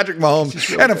had Patrick Mahomes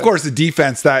really and, of course, the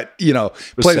defense that,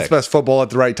 played its best football at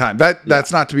the right time.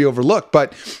 That's not to be overlooked.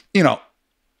 But,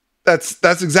 that's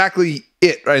exactly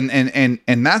it.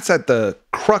 And that's at the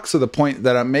crux of the point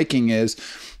that I'm making is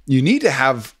you need to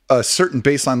have a certain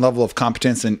baseline level of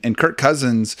competence. And Kirk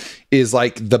Cousins is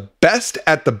like the best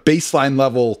at the baseline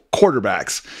level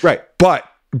quarterbacks. Right. But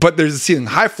there's a ceiling,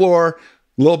 high floor,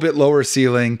 a little bit lower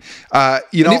ceiling.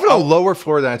 Even a lower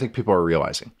floor than I think people are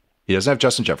realizing. He doesn't have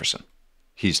Justin Jefferson.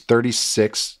 He's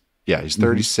 36. Yeah, he's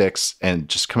 36 and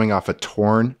just coming off a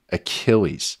torn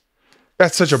Achilles.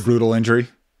 That's such a brutal injury.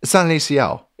 It's not an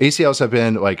ACL. ACLs have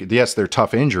been like, yes, they're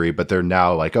tough injury, but they're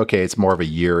now like, okay, it's more of a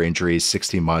year injury,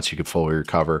 16 months, you can fully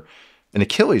recover. And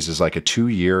Achilles is like a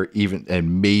 2-year even,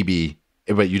 and maybe,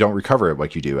 but you don't recover it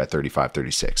like you do at 35,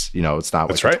 36. It's not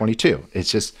like 22.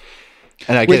 It's just,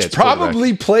 and I get which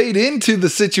probably played into the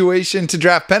situation to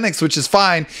draft Penix, which is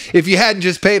fine if you hadn't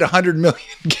just paid $100 million.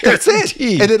 That's it.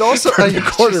 And it also for your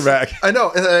quarterback. I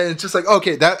know. And it's just like,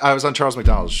 okay, I was on Charles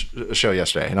McDonald's show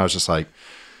yesterday, and I was just like,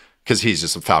 because he's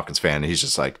just a Falcons fan, and he's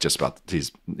just like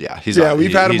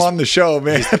we've had him on the show,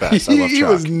 man. He's the best. I love he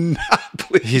was not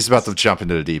pleased. He's about to jump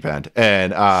into the deep end,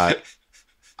 and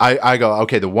I go,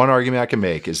 okay. The one argument I can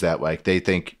make is that like they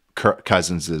think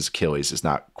Cousins' Achilles is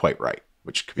not quite right,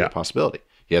 which could be a possibility.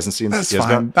 He hasn't seen that's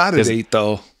fine. Not at 8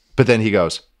 though. But then he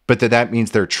goes, but then that means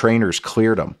their trainers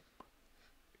cleared him.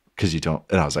 Because you don't,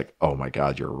 and I was like, "Oh my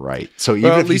God, you're right." So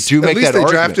even if you do make that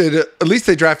argument, at least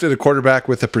they drafted a quarterback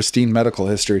with a pristine medical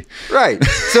history, right?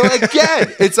 So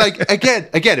again, it's like again,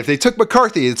 if they took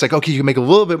McCarthy, it's like okay, you can make a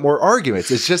little bit more arguments.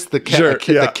 It's just the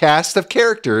cast of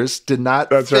characters did not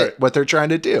fit what they're trying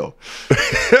to do.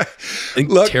 I think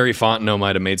Terry Fontenot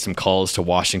might have made some calls to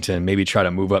Washington, maybe try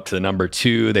to move up to the number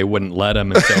 2. They wouldn't let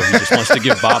him, and so he just wants to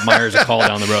give Bob Myers a call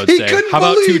down the road. Say, "How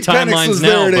about 2 timelines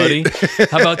now, buddy?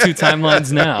 How about 2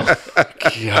 timelines now?"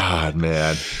 God,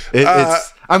 man.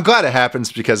 I'm glad it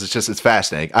happens because it's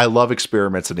fascinating. I love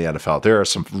experiments in the NFL. There are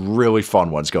some really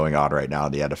fun ones going on right now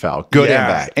in the NFL. Good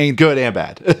and bad. Good and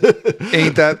bad.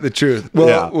 Ain't that the truth?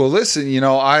 Well, listen,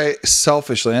 I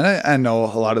selfishly, and I know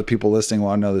a lot of the people listening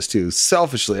want to know this too.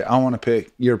 Selfishly, I want to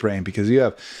pick your brain because you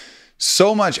have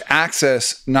so much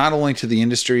access not only to the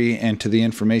industry and to the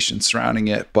information surrounding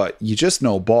it, but you just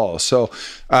know ball. So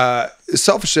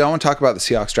selfishly, I want to talk about the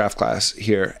Seahawks draft class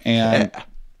here, and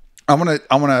I want to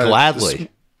gladly.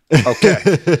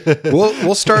 Okay,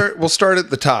 we'll start at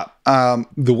the top.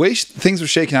 The way things were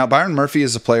shaking out, Byron Murphy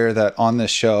is a player that on this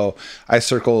show I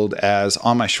circled as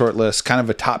on my short list, kind of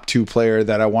a top 2 player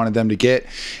that I wanted them to get.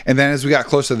 And then as we got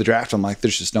close to the draft, I'm like,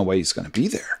 there's just no way he's going to be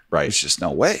there. Right? There's just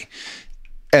no way.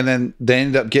 And then they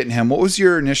ended up getting him. What was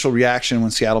your initial reaction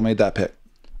when Seattle made that pick?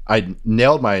 I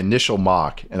nailed my initial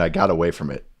mock and I got away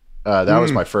from it. That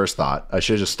was my first thought. I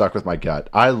should have just stuck with my gut.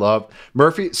 I love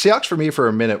Murphy. Seahawks for me for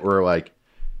a minute were like,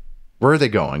 where are they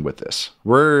going with this?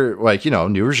 We're like,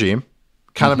 new regime,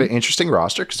 kind of an interesting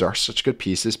roster because there are such good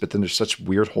pieces, but then there's such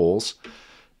weird holes.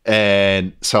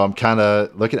 And so I'm kind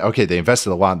of looking, okay, they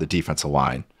invested a lot in the defensive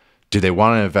line. Do they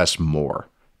want to invest more?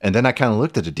 And then I kind of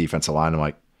looked at the defensive line. I'm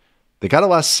like, they got a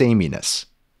lot of sameness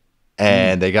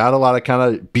and they got a lot of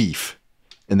kind of beef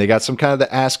and they got some kind of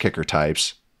the ass kicker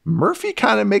types. Murphy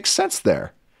kind of makes sense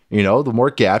there. The more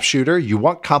gap shooter, you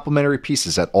want complementary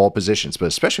pieces at all positions, but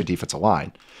especially defensive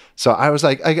line. So I was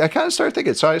like, I kind of started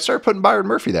thinking. So I started putting Byron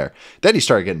Murphy there. Then he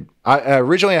started getting,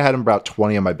 originally I had him about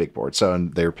 20 on my big board. So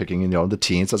and they were picking, the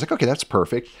teens. I was like, okay, that's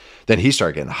perfect. Then he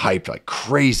started getting hyped like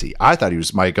crazy. I thought he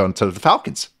might go to the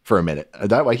Falcons for a minute.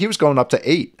 That way he was going up to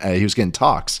 8. He was getting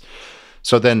talks.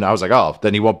 So then I was like, oh,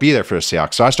 then he won't be there for the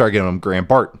Seahawks. So I started giving him Graham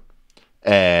Barton.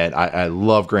 And I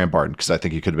love Graham Barton because I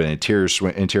think he could have been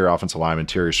interior offensive lineman,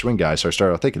 interior swing guy. So I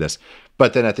started thinking this.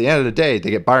 But then at the end of the day,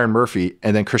 they get Byron Murphy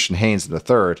and then Christian Haynes in the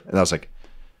 3rd. And I was like,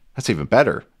 that's even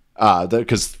better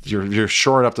because you're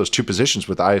shoring up those 2 positions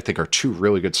with I think are 2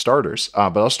 really good starters.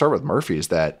 But I'll start with Murphy is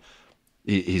that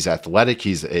he's athletic.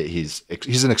 He's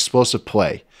an explosive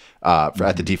play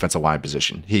at the defensive line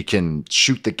position. He can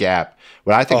shoot the gap.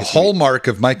 What I think a hallmark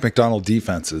of Mike Macdonald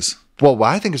defenses. Well, what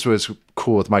I think is what's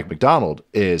cool with Mike Macdonald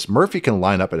is Murphy can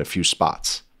line up at a few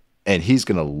spots, and he's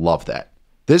going to love that.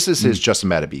 This is his Justin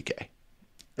Madubuike.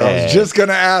 I was just going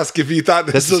to ask if you thought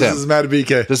this was his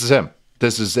Madubuike. This is him.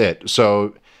 This is it.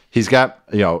 So he's got,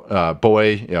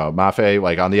 Mafe,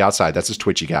 like on the outside. That's his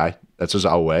twitchy guy. That's his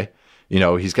Elway.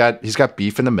 He's got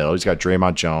beef in the middle. He's got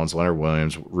Draymond Jones, Leonard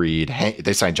Williams, Reed.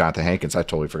 They signed Jonathan Hankins. I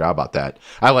totally forgot about that.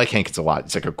 I like Hankins a lot.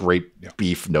 It's like a great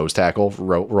beef nose tackle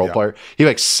role player. He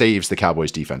like saves the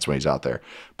Cowboys defense when he's out there,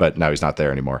 but now he's not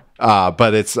there anymore.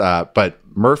 But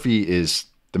Murphy is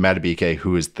the Madubuike,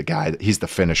 who is the guy. He's the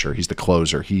finisher. He's the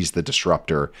closer. He's the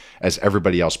disruptor as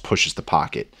everybody else pushes the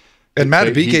pocket. And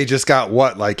Madubuike just got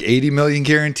what, like 80 million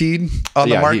guaranteed on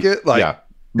the market?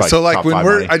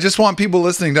 I just want people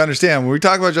listening to understand when we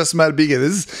talk about Justin Madubuike,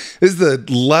 this is the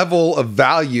level of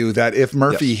value that if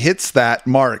Murphy hits that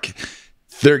mark,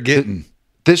 they're getting.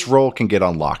 This role can get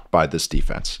unlocked by this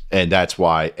defense. And that's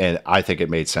why, and I think it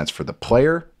made sense for the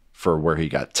player, for where he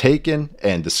got taken,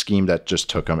 and the scheme that just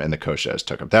took him, and the coach that just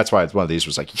took him. That's why it's one of these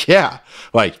was like, yeah,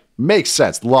 like makes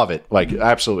sense. Love it. Like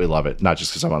absolutely love it. Not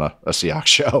just because I'm on a Seahawks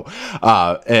show.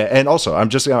 And also I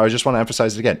just want to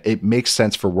emphasize it again. It makes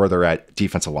sense for where they're at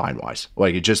defensive line wise.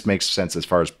 Like it just makes sense as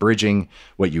far as bridging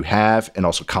what you have and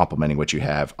also complementing what you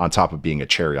have on top of being a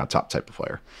cherry on top type of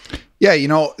player. Yeah,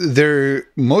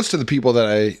 most of the people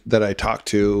that I talked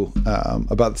to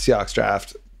about the Seahawks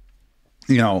draft,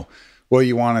 what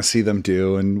you want to see them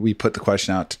do, and we put the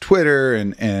question out to Twitter,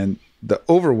 and the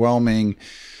overwhelming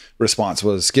response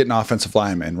was get an offensive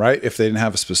lineman, right? If they didn't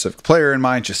have a specific player in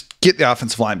mind, just get the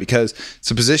offensive line, because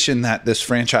it's a position that this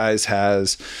franchise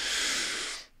has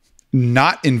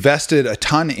not invested a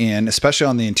ton in, especially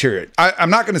on the interior. I'm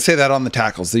not going to say that on the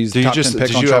tackles. Did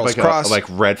you have like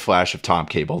a red flash of Tom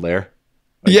Cable there?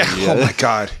 Oh my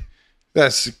God.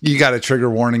 You got to trigger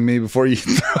warning me before you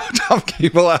throw Tom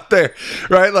Cable out there,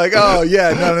 right? Like, oh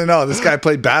yeah, no. This guy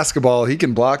played basketball. He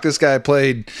can block. This guy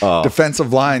played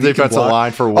defensive line. Defensive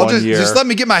line for 1 year. Just let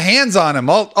me get my hands on him.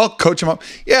 I'll coach him up.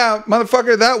 Yeah,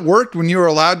 motherfucker, that worked when you were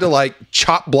allowed to like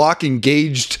chop block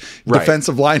engaged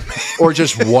defensive linemen. Or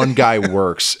just one guy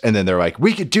works, and then they're like,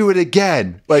 we could do it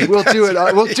again. Like we'll do it.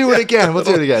 We'll do it again. We'll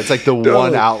do it again. It's like the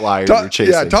one outlier you're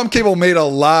chasing. Yeah, Tom Cable made a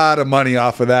lot of money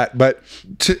off of that, but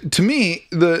to me.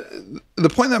 The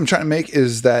point that I'm trying to make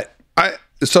is that Troy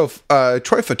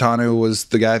Fatanu was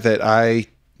the guy that I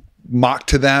mocked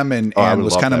to them and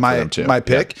was kind of my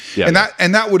pick. Yeah.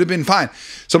 And that would have been fine.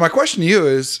 So my question to you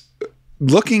is,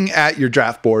 looking at your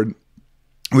draft board,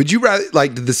 would you rather,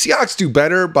 like, did the Seahawks do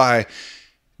better by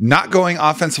not going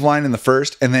offensive line in the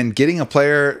first and then getting a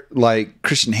player like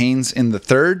Christian Haynes in the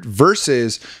third,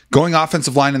 versus going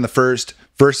offensive line in the first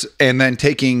and then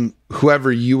taking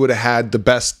whoever you would have had the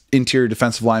best interior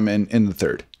defensive lineman in the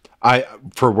third?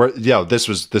 This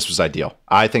was ideal.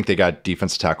 I think they got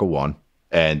defensive tackle 1,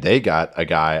 and they got a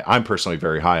guy I'm personally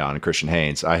very high on, Christian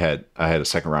Haynes. I had a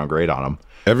second round grade on him.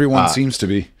 Everyone seems to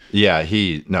be. Yeah,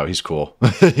 he's cool.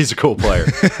 He's a cool player.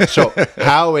 So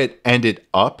how it ended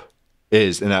up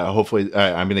is, and hopefully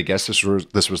I'm going to guess this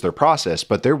was their process,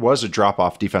 but there was a drop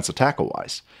off defensive tackle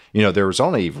wise. There was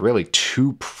only really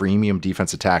 2 premium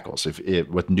defensive tackles,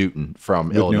 with Newton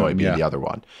from Illinois being the other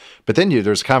one. But then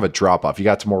there's kind of a drop off. You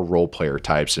got to more role player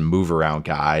types and move around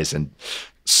guys and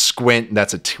squint. And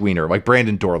that's a tweener, like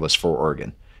Brandon Dorless for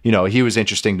Oregon. He was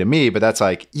interesting to me, but that's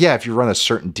like, yeah, if you run a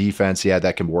certain defense, yeah,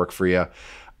 that can work for you.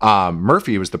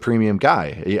 Murphy was the premium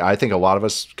guy. I think a lot of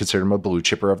us consider him a blue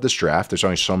chipper of this draft. There's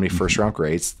only so many first round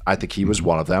grades. I think he was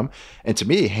one of them. And to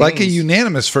me, Haynes, like a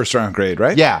unanimous first round grade,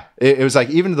 right? Yeah. It was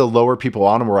like, even the lower people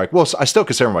on him were like, well, I still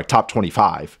consider him like top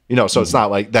 25, so it's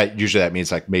not like that. Usually that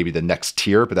means like maybe the next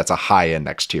tier, but that's a high end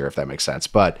next tier, if that makes sense.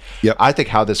 But I think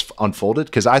how this unfolded,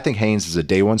 because I think Haynes is a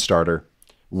day one starter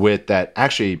with that.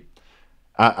 Actually,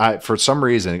 for some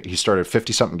reason, he started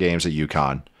 50 something games at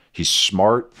UConn. He's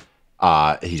smart.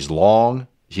 He's long.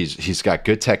 He's got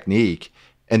good technique.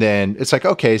 And then it's like,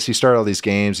 okay, so he started all these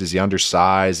games. Is he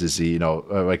undersized? Is he,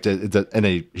 and then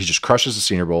he just crushes the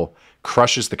Senior Bowl,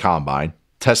 crushes the combine,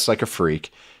 tests like a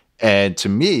freak. And to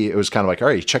me, it was kind of like, all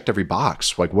right, he checked every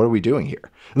box. Like, what are we doing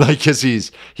here? Like, because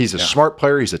he's a smart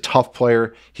player. He's a tough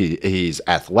player. He's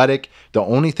athletic. The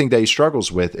only thing that he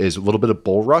struggles with is a little bit of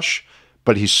bull rush,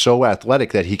 but he's so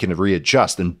athletic that he can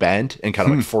readjust and bend and kind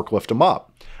of like forklift him up.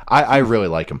 I really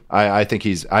like him. I think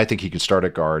he can start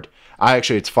at guard.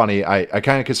 It's funny. I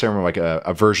kind of consider him like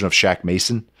a version of Shaq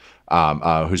Mason,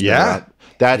 who's been around.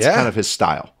 That's kind of his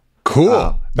style.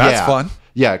 Cool. That's fun.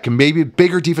 Yeah, maybe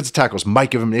bigger defensive tackles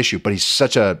might give him an issue, but he's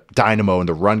such a dynamo in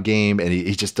the run game, and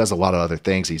he just does a lot of other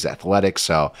things. He's athletic,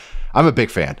 so I'm a big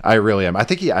fan. I really am. I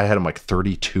think I had him like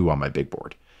 32 on my big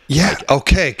board. Yeah.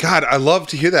 Okay. God, I love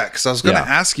to hear that, because I was going to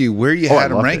ask you where you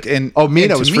had him ranked. And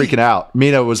Mina was freaking out.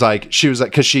 Mina was like,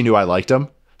 because she knew I liked him.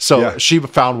 So she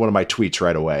found one of my tweets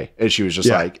right away, and she was just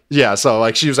like, So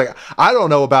like, she was like, I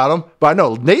don't know about him, but I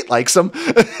know Nate likes him.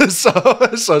 so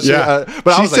she, but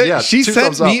I was like,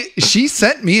 she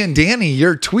sent me and Danny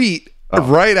your tweet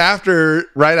right after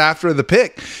the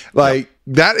pick. Like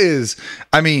that is,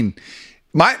 I mean,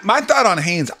 my thought on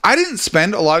Haynes. I didn't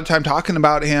spend a lot of time talking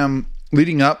about him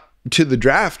leading up to the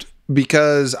draft,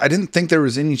 because I didn't think there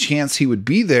was any chance he would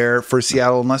be there for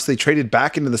Seattle unless they traded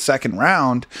back into the second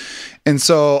round. And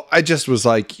so I just was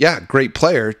like, yeah, great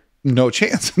player. No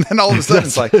chance. And then all of a sudden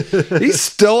it's like, he's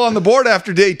still on the board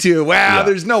after day 2. Wow,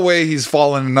 there's no way he's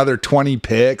fallen another 20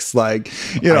 picks, like,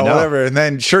 whatever. And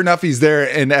then sure enough, he's there.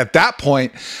 And at that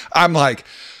point, I'm like,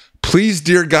 please,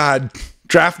 dear God,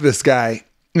 draft this guy.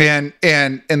 And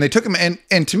they took him.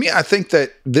 And to me, I think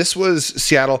that this was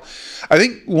Seattle. I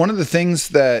think one of the things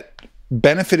that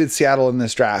benefited Seattle in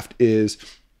this draft is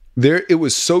it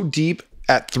was so deep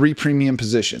at 3 premium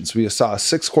positions. We saw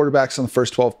 6 quarterbacks on the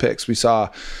first 12 picks. We saw,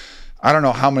 I don't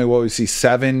know how many, we see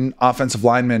 7 offensive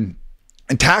linemen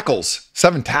and tackles,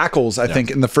 7 tackles, I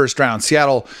think, in the first round.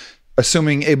 Seattle,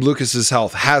 assuming Abe Lucas's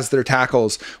health, has their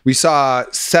tackles. We saw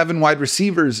 7 wide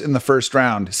receivers in the first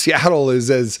round. Seattle is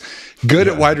as good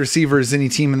at wide receivers as any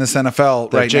team in this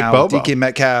NFL right now. Bobo. DK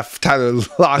Metcalf, Tyler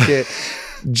Lockett,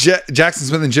 Jackson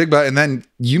Smith and Jigba, and then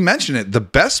you mentioned it, the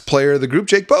best player of the group,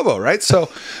 Jake Bobo, right? So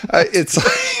it's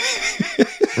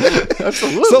like,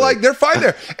 absolutely. So like they're fine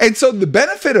there. And so the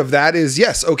benefit of that is,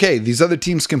 yes, okay, these other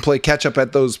teams can play catch up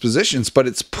at those positions, but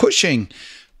it's pushing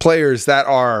players that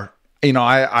are,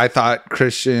 I thought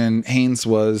Christian Haynes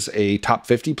was a top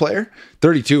 50 player.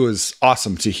 32 is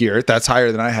awesome to hear. That's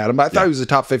higher than I had him, but I thought he was a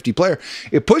top 50 player.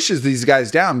 It pushes these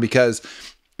guys down because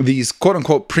these quote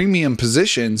unquote premium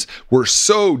positions were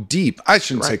so deep. I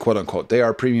shouldn't say quote unquote. They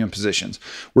are premium positions.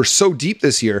 Were so deep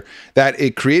this year that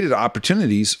it created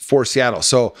opportunities for Seattle.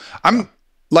 So I'm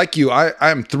like you,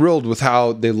 I'm thrilled with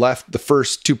how they left the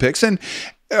first 2 picks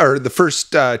or the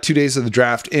first 2 days of the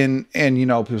draft. And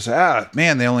people say,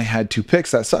 man, they only had 2 picks.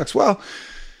 That sucks. Well,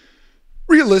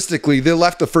 realistically, they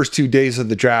left the first 2 days of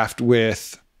the draft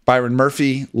with Byron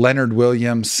Murphy, Leonard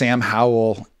Williams, Sam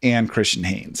Howell, and Christian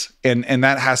Haynes. And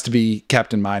that has to be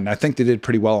kept in mind. I think they did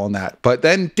pretty well on that. But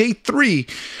then day 3,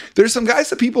 there's some guys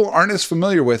that people aren't as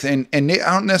familiar with. And I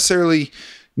don't necessarily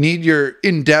need your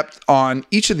in-depth on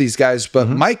each of these guys. But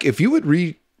Mike, if you would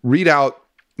read out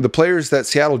the players that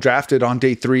Seattle drafted on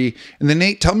day 3, and then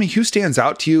Nate, tell me who stands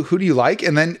out to you. Who do you like?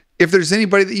 And then if there's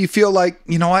anybody that you feel like,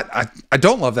 you know what, I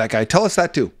don't love that guy, tell us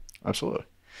that too. Absolutely.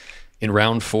 In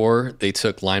round 4, they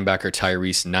took linebacker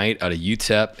Tyrese Knight out of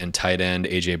UTEP and tight end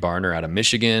AJ Barner out of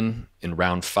Michigan. In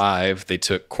round 5, they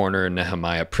took corner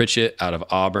Nehemiah Pritchett out of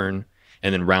Auburn.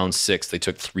 And then round 6, they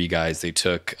took 3 guys. They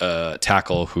took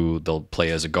tackle, who they'll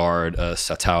play as a guard,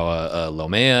 Satawa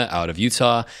Lomea out of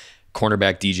Utah,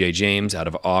 cornerback DJ James out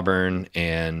of Auburn,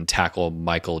 and tackle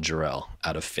Michael Jarrell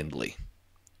out of Findlay.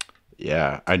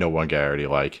 Yeah, I know one guy I already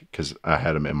like because I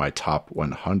had him in my top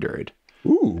 100.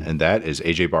 Ooh. And that is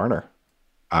AJ Barner.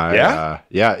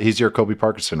 He's your Kobe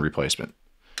Parkinson replacement.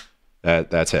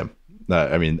 That's him.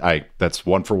 That's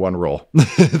 1-for-1 role.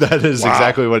 That is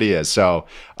exactly what he is. So,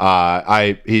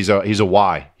 he's a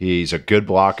Y. He's a good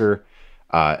blocker.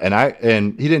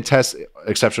 And he didn't test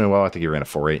exceptionally well. I think he ran a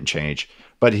 4.8 and change,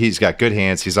 but he's got good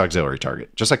hands. He's auxiliary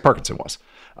target, just like Parkinson was.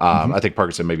 I think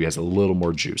Parkinson maybe has a little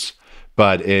more juice,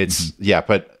 but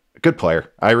but good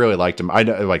player. I really liked him. I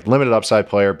know, like, limited upside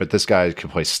player, but this guy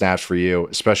can play snaps for you,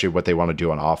 especially what they want to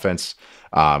do on offense.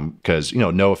 Because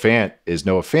Noah Fant is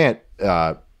Noah Fant.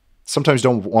 Sometimes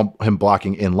don't want him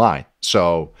blocking in line,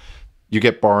 so you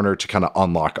get Barner to kind of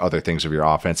unlock other things of your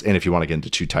offense. And if you want to get into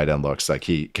 2 tight end looks, like,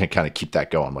 he can kind of keep that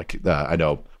going. Like, I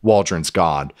know Waldron's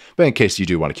gone, but in case you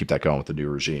do want to keep that going with the new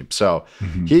regime, so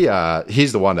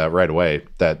he's the one that right away.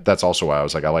 That's also why I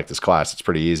was like, I like this class. It's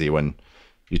pretty easy when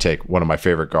you take one of my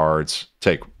favorite guards,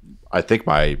 take, I think,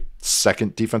 my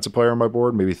 2nd defensive player on my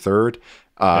board, maybe 3rd.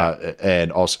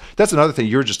 And also, that's another thing.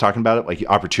 You were just talking about it, like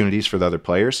opportunities for the other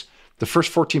players. The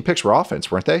first 14 picks were offense,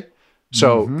 weren't they?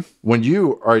 So when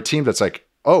you are a team that's like,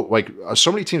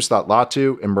 so many teams thought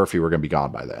Latu and Murphy were going to be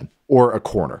gone by then, or a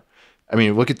corner. I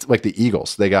mean, look at like the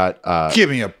Eagles. They got give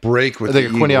me a break with the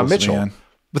Eagles, Quinyon Mitchell. Man.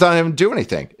 Without having to do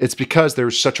anything. It's because there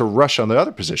was such a rush on the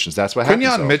other positions. That's what happened.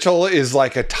 Quinyon Mitchell is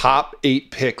like a top 8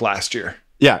 pick last year.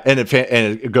 Yeah, and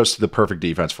it goes to the perfect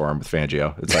defense for him with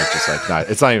Fangio. It's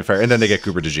it's not even fair. And then they get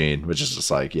Cooper DeJean, which is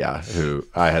just like, who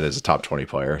I had as a top 20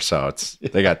 player. So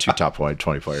they got 2 top 20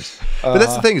 players. But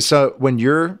that's the thing. So when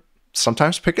you're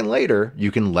sometimes picking later,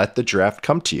 you can let the draft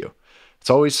come to you. It's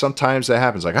always sometimes that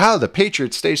happens. Like, the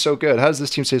Patriots stay so good. How does this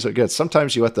team stay so good?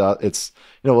 Sometimes you let it's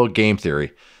a little game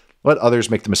theory. Let others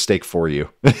make the mistake for you.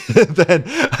 Then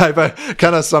I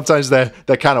kind of sometimes that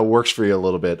kind of works for you a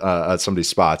little bit at some of these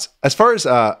spots. As far as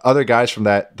other guys from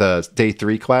the day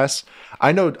 3 class,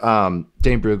 I know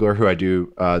Dane Brugler, who I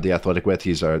do the athletic with.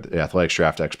 He's the athletics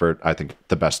draft expert. I think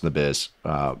the best in the biz.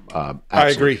 I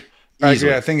agree. I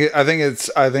agree. I think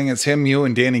it's him, you,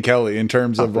 and Danny Kelly in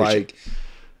terms of like.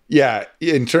 Yeah,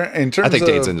 in terms I think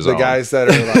Dane's in of his the own. guys that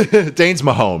are like Dane's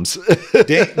Mahomes.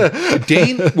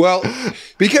 Dane, well,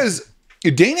 because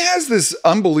Dane has this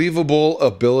unbelievable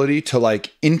ability to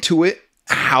like intuit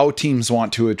how teams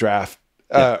want to draft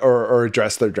or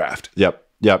address their draft. Yep.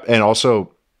 And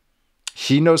also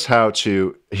he knows how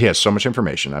to, he has so much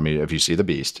information. I mean, if you see the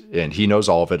beast, and he knows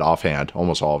all of it offhand,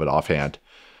 almost all of it offhand.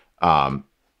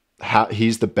 How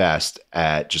he's the best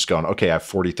at just going, okay, I have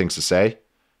 40 things to say.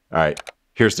 All right,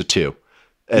 here's the 2.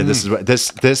 And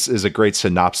this is a great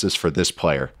synopsis for this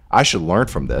player. I should learn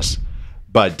from this.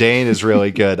 But Dane is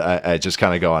really good at just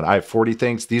kind of going, I have 40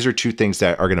 things. These are 2 things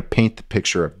that are going to paint the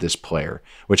picture of this player,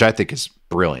 which I think is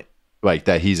brilliant. Like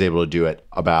that he's able to do it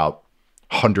about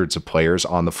hundreds of players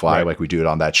on the fly, like we do it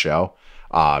on that show.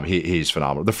 He's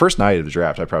phenomenal. The first night of the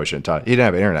draft, I probably shouldn't talk. He didn't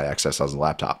have internet access on his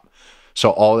laptop. So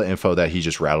all the info that he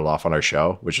just rattled off on our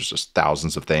show, which is just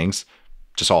thousands of things,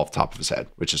 just all off the top of his head,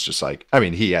 which is just like, I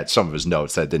mean, he had some of his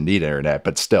notes that didn't need internet,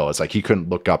 but still, it's like he couldn't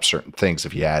look up certain things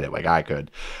if he had it, like I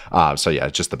could. So yeah,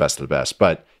 just the best of the best.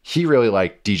 But he really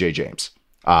liked DJ James.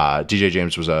 DJ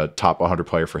James was a top 100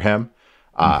 player for him.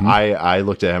 I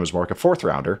looked at him as more like a 4th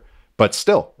rounder, but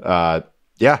still, got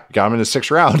him in the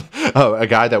 6th round. A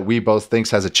guy that we both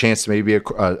thinks has a chance to maybe be a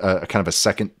kind of a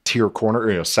second tier corner,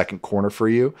 or, second corner for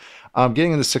you.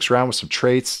 Getting in the 6th round with some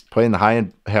traits, playing the high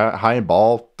end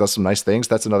ball, does some nice things.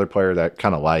 That's another player that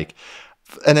kind of like.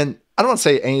 And then I don't want to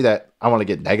say any that I want to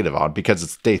get negative on because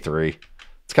it's day 3.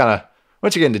 It's kind of,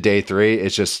 once you get into day 3,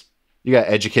 it's just, you got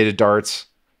educated darts,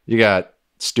 you got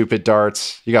stupid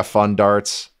darts, you got fun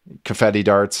darts, confetti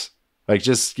darts. Like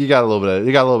just, you got a little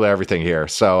bit of everything here.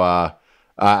 So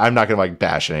I'm not going to like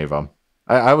bash any of them.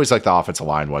 I always like the offensive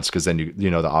line ones because then you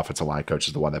know the offensive line coach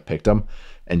is the one that picked them,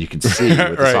 and you can see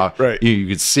what you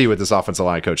can see what this offensive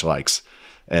line coach likes,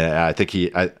 and I think he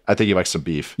likes some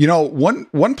beef. You know,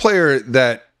 one player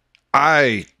that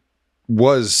I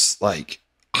was like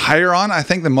higher on, I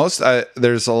think the most.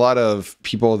 There's a lot of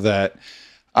people that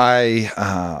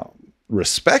I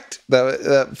respect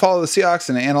that follow the Seahawks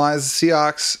and analyze the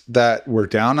Seahawks that were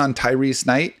down on Tyrese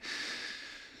Knight.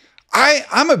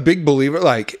 I'm a big believer.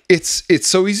 Like it's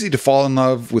so easy to fall in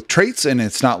love with traits, and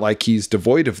it's not like he's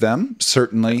devoid of them,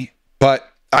 certainly. But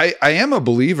I am a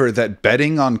believer that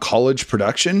betting on college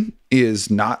production is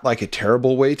not like a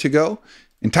terrible way to go.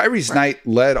 And Tyrese Knight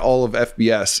led all of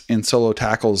FBS in solo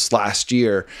tackles last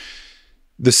year.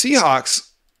 The Seahawks,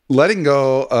 letting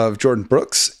go of Jordan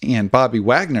Brooks and Bobby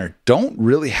Wagner, don't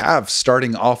really have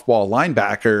starting off-ball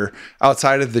linebacker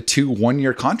outside of the 2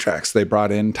 one-year contracts they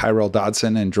brought in, Tyrell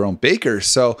Dodson and Jerome Baker.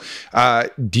 So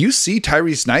do you see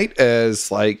Tyrese Knight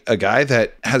as like a guy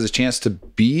that has a chance to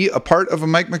be a part of a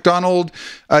Mike McDonald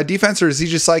defense, or is he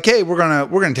just like, hey, we're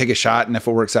gonna take a shot, and if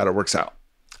it works out, it works out?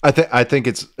 I think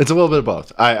it's a little bit of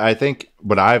both. I think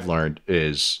what I've learned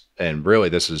is, and really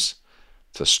this is,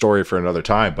 it's a story for another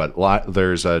time, but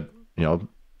there's a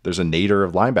nadir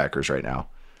of linebackers right now.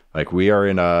 Like we are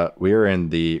in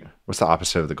the, what's the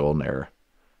opposite of the golden era?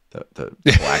 The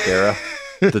black era,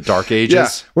 the dark ages. Yeah,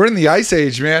 we're in the ice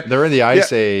age, man. They're in the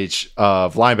ice age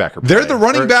of linebacker play. They're the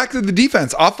running back of the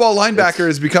defense. Off-ball linebacker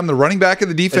has become the running back of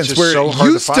the defense, where it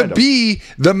used to be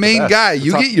the main guy.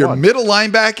 You get your middle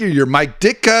linebacker, your Mike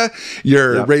Ditka,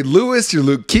 your Ray Lewis, your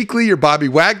Luke Kuechly, your Bobby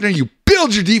Wagner. You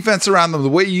build your defense around them the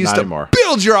way you used to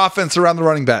build your offense around the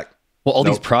running back. Well, all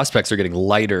these prospects are getting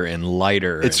lighter and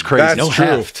lighter. It's crazy. No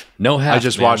heft. No heft. I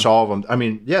just watched all of them. I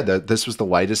mean, this was the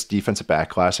lightest defensive back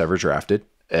class ever drafted,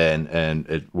 and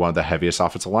one of the heaviest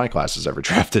offensive line classes ever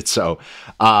drafted. So,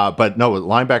 but no,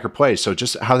 linebacker play. So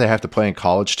just how they have to play in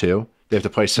college too. They have to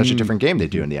play such a different game they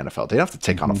do in the NFL. They don't have to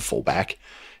take on a fullback.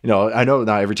 You know, I know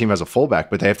not every team has a fullback,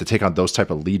 but they have to take on those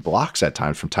type of lead blocks at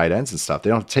times from tight ends and stuff.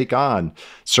 They don't have to take on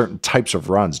certain types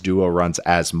of runs, duo runs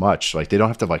as much. Like they don't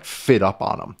have to like fit up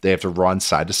on them. They have to run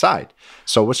side to side.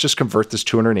 So let's just convert this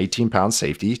 218-pound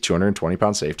safety,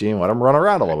 220-pound safety, and let them run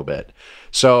around a little bit.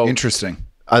 So interesting.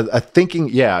 Kind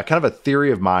of a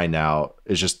theory of mine now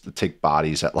is just to take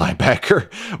bodies at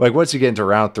linebacker. Like once you get into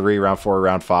round 3, round 4,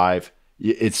 round 5,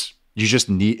 it's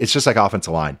just like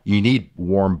offensive line. You need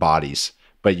warm bodies.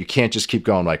 But you can't just keep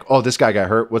going like, oh, this guy got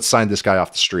hurt. Let's sign this guy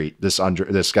off the street. This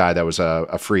guy that was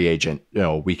a free agent,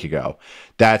 a week ago.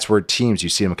 That's where teams, you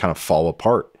see them kind of fall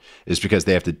apart, is because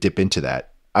they have to dip into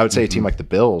that. I would say a team like the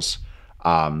Bills,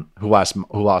 who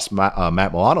lost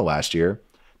Matt Milano last year,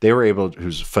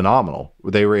 who's phenomenal.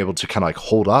 They were able to kind of like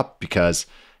hold up because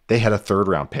they had a 3rd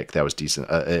round pick that was decent.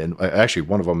 And actually,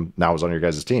 one of them now was on your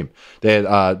guys' team. They had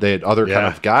other kind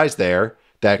of guys there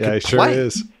that could play. Sure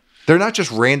is. They're not just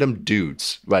random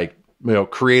dudes, like,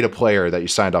 create a player that you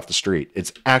signed off the street.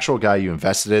 It's actual guy you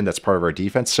invested in that's part of our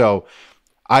defense. So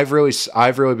I've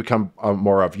really become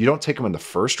more of, you don't take them in the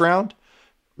first round,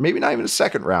 maybe not even the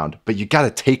second round, but you got to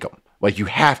take them. Like you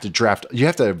have to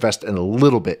invest in a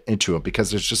little bit into them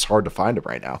because it's just hard to find them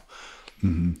right now.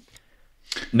 Mm-hmm.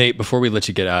 Nate, before we let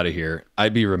you get out of here,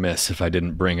 I'd be remiss if I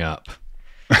didn't bring up.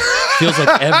 Feels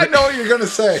like I know what you're going to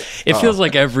say. It feels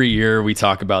like every year we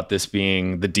talk about this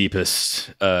being the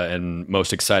deepest and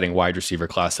most exciting wide receiver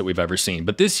class that we've ever seen.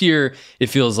 But this year, it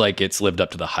feels like it's lived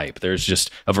up to the hype. There's just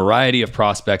a variety of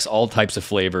prospects, all types of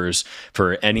flavors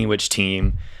for any which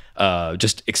team,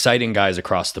 just exciting guys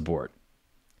across the board.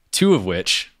 Two of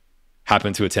which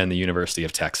happen to attend the University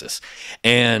of Texas.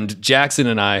 And Jacson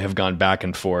and I have gone back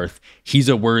and forth. He's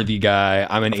a Worthy guy.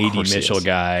 I'm an AD Mitchell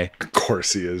guy. Of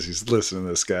course he is. He's listening to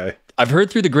this guy. I've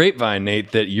heard through the grapevine,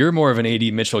 Nate, that you're more of an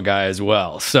AD Mitchell guy as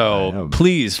well. So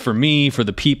please, for me, for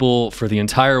the people, for the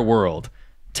entire world,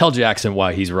 tell Jacson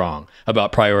why he's wrong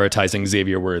about prioritizing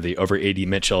Xavier Worthy over AD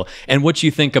Mitchell and what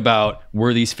you think about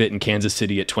Worthy's fit in Kansas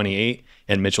City at 28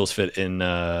 and Mitchell's fit in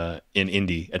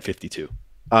Indy at 52.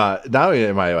 Not only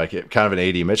am I like kind of an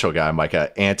AD Mitchell guy, I'm like an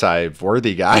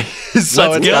anti-Worthy guy. So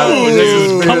let's go,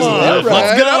 dude. Come on,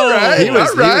 let's go. He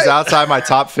was outside my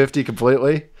top 50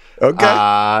 completely. Okay.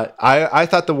 I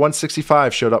thought the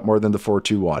 165 showed up more than the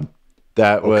 421.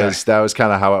 That was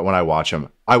kind of how when I watch him.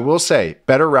 I will say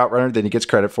better route runner than he gets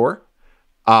credit for.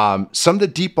 Some of the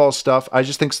deep ball stuff, I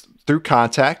just think through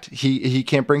contact, he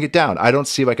can't bring it down. I don't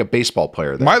see like a baseball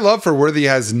player there. My love for Worthy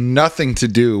has nothing to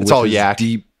do with all yak.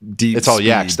 deep. It's all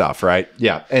yak stuff, right?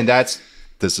 Yeah, and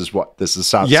this is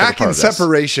yak and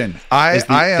separation. I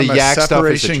am a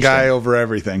separation guy over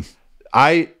everything.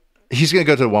 He's going to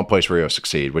go to the one place where he'll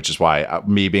succeed, which is why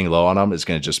me being low on him is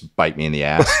going to just bite me in the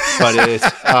ass. But it's,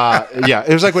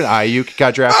 it was like when Ayuk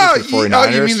got drafted for the 49ers. Oh,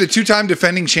 you mean the two-time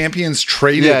defending champions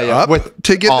traded up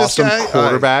to get awesome this guy?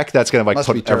 Quarterback that's going to like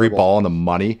put every ball on the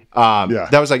money. That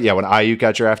was like, when Ayuk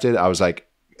got drafted, I was like,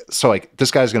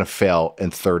 this guy's going to fail in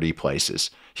 30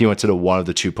 places. He went to the one of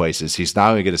the two places. He's not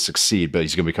only going to succeed, but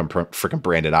he's going to become freaking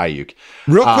Brandon Ayuk.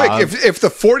 Real quick, if the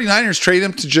 49ers trade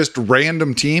him to just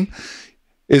random team,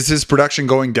 is his production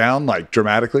going down like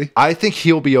dramatically? I think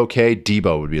he'll be okay.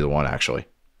 Debo would be the one actually,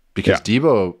 because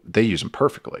Debo, they use him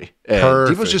perfectly. And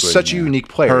Debo's just such a unique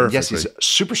player. Yes, he's a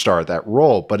superstar at that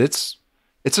role, but it's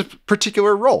a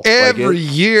particular role. Every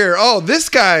year. Oh, this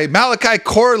guy, Malachi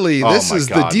Corley. This is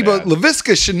the Debo,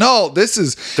 Laviska Shenault. This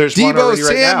is Debo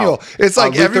Samuel. Right, it's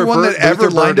like everyone that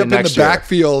ever lined up in the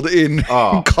backfield in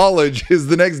college is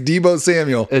the next Debo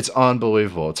Samuel. It's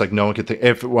unbelievable. It's like no one could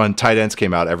think. When tight ends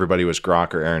came out, everybody was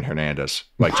Gronk or Aaron Hernandez.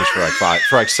 Like just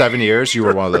for 7 years, you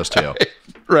were one of those two.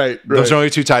 Right. Those are only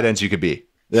two tight ends you could be.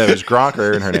 Yeah, it was Gronk or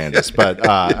Aaron Hernandez, but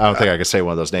I don't think I can say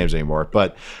one of those names anymore.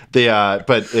 But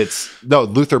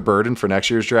Luther Burden for next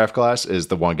year's draft class is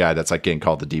the one guy that's like getting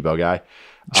called the Debo guy.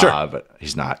 Sure, but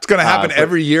he's not. It's going to happen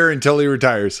every year until he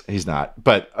retires. He's not.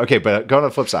 But going on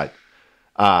the flip side,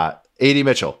 AD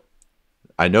Mitchell.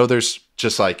 I know there's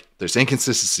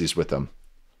inconsistencies with him,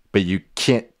 but you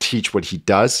can't teach what he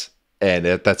does, and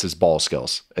that's his ball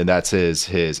skills, and that's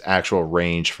his actual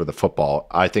range for the football.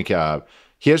 I think.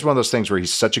 He has one of those things where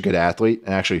he's such a good athlete,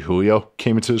 and actually Julio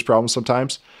came into his problem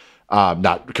sometimes.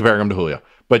 Not comparing him to Julio,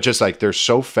 but just like they're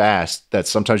so fast that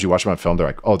sometimes you watch them on film, they're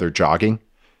like, oh, they're jogging.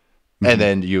 Mm-hmm. And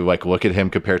then you like look at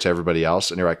him compared to everybody else,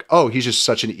 and you're like, oh, he's just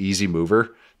such an easy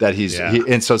mover that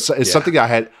and so it's something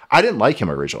I didn't like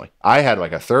him originally. I had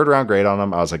like a 3rd round grade on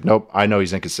him. I was like, nope, I know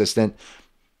he's inconsistent.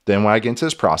 Then when I get into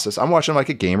this process, I'm watching like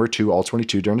a game or two, all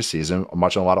 22 during the season. I'm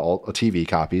watching a lot of TV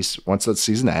copies. Once the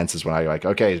season ends is when I like,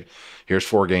 okay, here's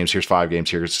 4 games, here's 5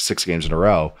 games, here's 6 games in a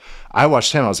row. I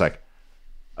watched him. I was like,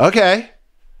 okay.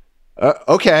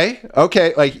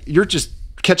 Like you're just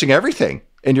catching everything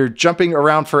and you're jumping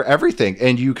around for everything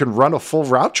and you can run a full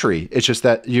route tree. It's just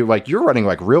that you're running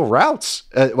like real routes.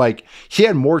 Like he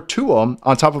had more to him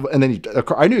on top of, and then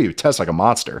I knew he would test like a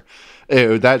monster.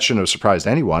 That shouldn't have surprised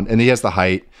anyone. And he has the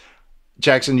height.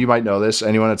 Jacson, you might know this.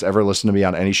 Anyone that's ever listened to me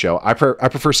on any show, I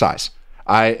prefer size.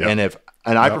 I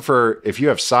prefer if you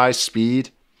have size,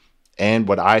 speed, and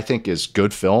what I think is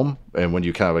good film, and when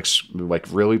you kind of like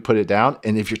really put it down,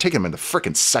 and if you're taking him in the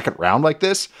freaking 2nd round like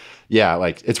this,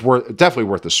 like it's definitely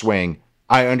worth the swing.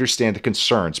 I understand the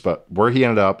concerns, but where he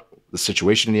ended up, the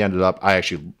situation he ended up, I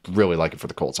actually really like it for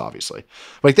the Colts, obviously.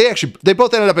 Like they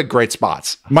both ended up at great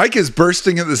spots. Mike is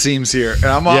bursting at the seams here, and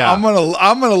I'm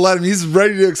gonna let him. He's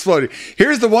ready to explode.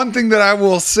 Here's the one thing that I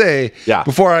will say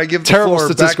before I give the terrible floor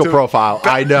statistical profile.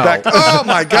 I know. Oh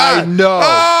my god. I know.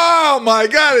 Oh my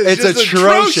god. It's just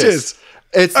atrocious.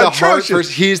 It's the heart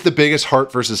versus. He's the biggest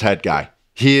heart versus head guy.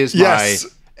 He is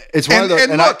It's one of those.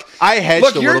 And look, I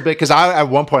hedged a little bit because at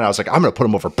one point I was like, I'm going to put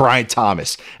him over Brian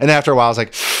Thomas. And after a while, I was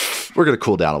like, we're going to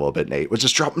cool down a little bit, Nate. We'll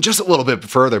just drop him just a little bit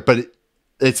further. But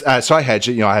it's so I hedged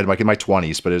it. I had him like in my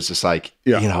 20s, but it was just like,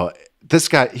 this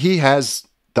guy, he has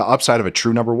the upside of a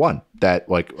true number one. That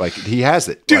like he has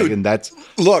it, dude. And that's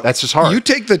just hard. You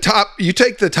take the top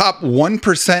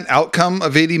 1% outcome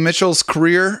of AD Mitchell's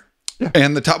career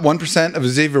and the top 1% of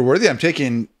Xavier Worthy. I'm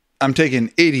taking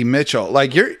AD Mitchell.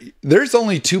 Like there's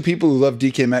only two people who love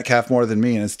DK Metcalf more than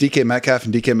me, and it's DK Metcalf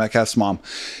and DK Metcalf's mom.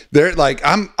 They're like,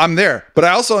 I'm there, but I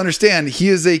also understand he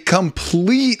is a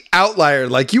complete outlier.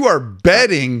 Like you are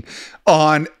betting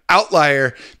on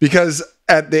outlier because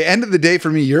at the end of the day, for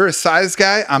me, you're a size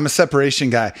guy. I'm a separation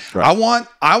guy. Right.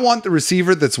 I want the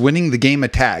receiver that's winning the game a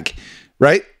tag,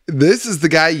 right? This is the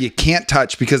guy you can't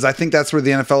touch because I think that's where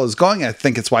the NFL is going. I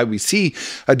think it's why we see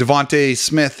a Devontae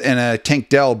Smith and a Tank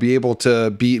Dell be able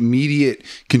to be immediate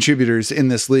contributors in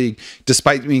this league,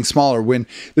 despite being smaller, when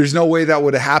there's no way that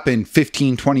would have happened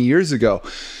 15, 20 years ago.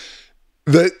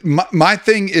 My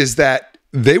thing is that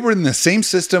they were in the same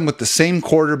system with the same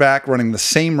quarterback running the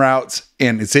same routes,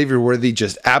 and Xavier Worthy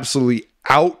just absolutely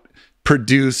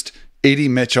outproduced AD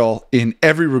Mitchell in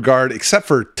every regard except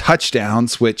for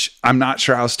touchdowns, which I'm not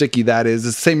sure how sticky that is.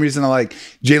 It's the same reason I like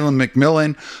Jalen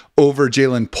McMillan over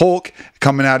Jalen Polk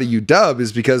coming out of UW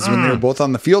is because when they were both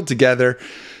on the field together,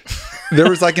 there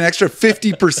was like an extra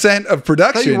 50% of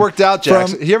production. That's how you worked out,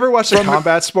 Jackson. You ever watch a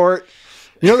combat sport?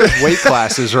 You know there's weight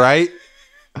classes, right?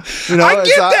 I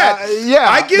get that.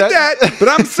 I get that. But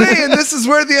I'm saying this is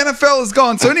where the NFL is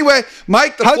going. So anyway,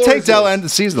 Mike, how Tank Dell end the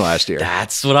season last year?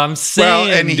 That's what I'm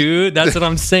saying, dude. That's what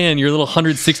I'm saying. Your little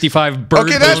 165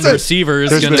 bird-blown receiver is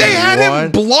going to. They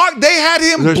had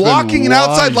him blocking an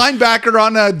outside linebacker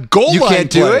on a goal line. You can't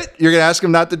do it. You're going to ask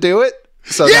him not to do it.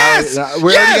 So now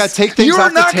we're going to take things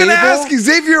off the table. You're not going to ask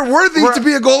Xavier Worthy to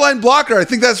be a goal line blocker. I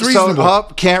think that's reasonable. So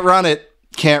can't run it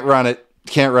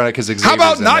because Xavier's how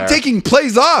about not taking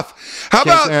plays off? How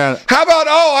about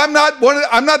I'm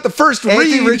not the first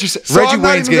read, so I'm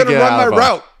not even going to run my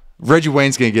route. Reggie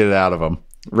Wayne's going to get it out of him.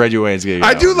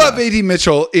 I do love AD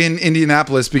Mitchell in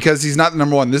Indianapolis because he's not the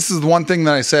number one. This is the one thing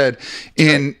that I said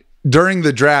during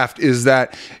the draft is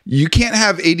that you can't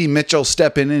have AD Mitchell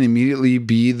step in and immediately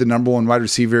be the number one wide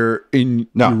receiver in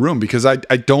your room because I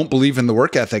don't believe in the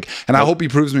work ethic, and I hope he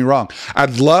proves me wrong.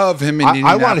 I'd love him in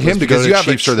Indianapolis. I wanted him to go to the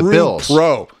Chiefs or the Bills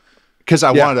because I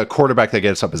wanted a quarterback that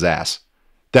gets up his ass.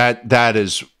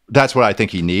 That's what I think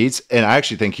he needs, and I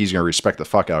actually think he's going to respect the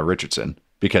fuck out of Richardson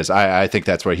because I think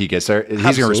that's what he gets there. He's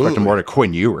going to respect him more to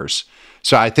Quinn Ewers.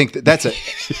 So I think that's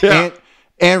it.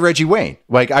 And Reggie Wayne.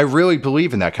 Like, I really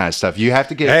believe in that kind of stuff. You have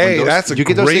to get that's a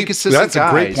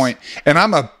great point. And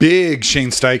I'm a big Shane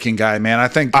Steichen guy, man. I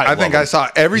think I saw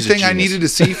everything I needed to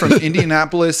see from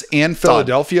Indianapolis and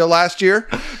Philadelphia last year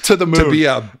to the moon. To be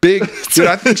a big dude.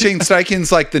 I think Shane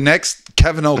Steichen's like the next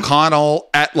Kevin O'Connell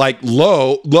at like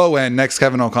low end next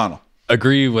Kevin O'Connell.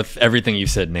 Agree with everything you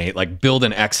said, Nate. Like build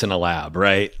an X in a lab,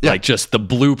 right? Yeah. Like just the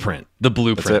blueprint.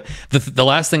 The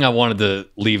last thing I wanted to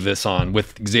leave this on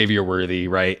with Xavier Worthy,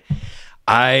 right?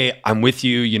 I'm with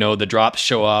you. The drops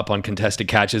show up on contested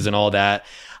catches and all that.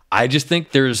 I just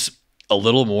think there's a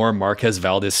little more Marquez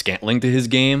Valdes-Scantling to his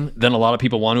game than a lot of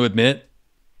people want to admit.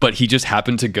 But he just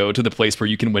happened to go to the place where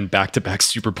you can win back-to-back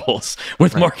Super Bowls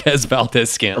with Marquez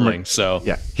Valdes-Scantling. So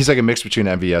yeah, he's like a mix between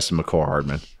MVS and McCole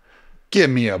Hardman. Give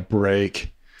me a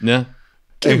break. Yeah.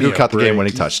 Who caught the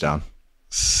game-winning touchdown?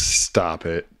 Stop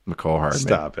it. McCole Hardman.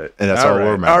 Stop it. And that's all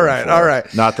we'll remember. All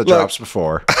right. Not the drops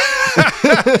before.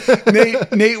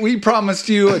 Nate, we promised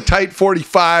you a tight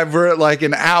 45. We're at like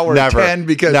an hour 10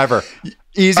 because... Never.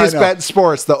 Easiest bet in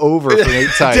sports, the over for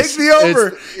Nate Tice. Take the over.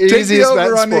 Take the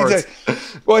over on Nate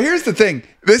Tice. Well, here's the thing.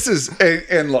 This is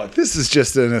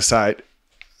just an aside.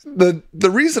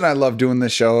 The reason I love doing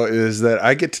this show is that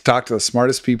I get to talk to the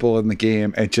smartest people in the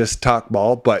game and just talk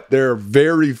ball, but there are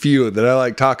very few that I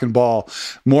like talking ball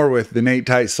more with than Nate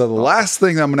Tice. So the last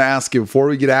thing I'm going to ask you before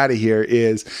we get out of here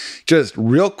is just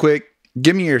real quick,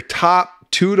 give me your top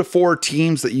 2 to 4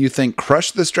 teams that you think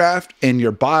crushed this draft and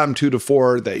your bottom 2 to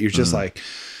 4 that you're just like,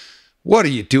 what are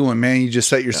you doing, man? You just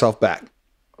set yourself back.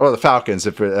 Well, the Falcons,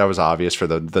 if that was obvious for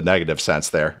the negative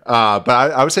sense there. But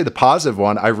I would say the positive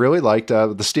one, I really liked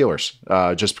the Steelers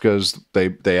just because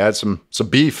they had some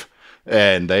beef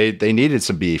and they needed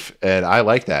some beef. And I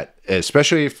like that,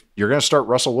 especially if you're going to start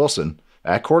Russell Wilson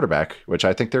at quarterback, which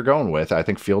I think they're going with. I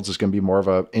think Fields is going to be more of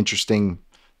an interesting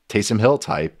Taysom Hill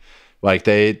type. Like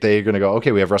they're going to go,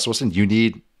 okay, we have Russell Wilson. You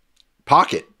need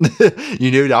pocket.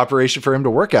 You need an operation for him to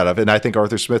work out of. And I think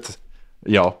Arthur Smith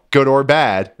good or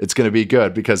bad, it's going to be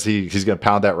good because he's going to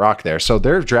pound that rock there. So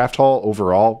their draft haul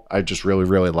overall, I just really,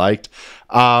 really liked.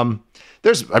 The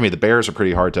Bears are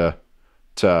pretty hard to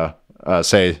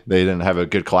say they didn't have a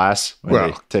good class when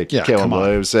they take Caleb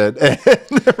Williams and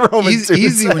Roman.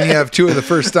 Easy when you have two of the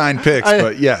first 9 picks,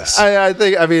 but yes. I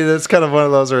think it's kind of one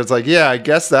of those where it's like, yeah, I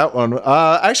guess that one.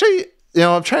 Actually,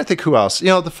 I'm trying to think who else. The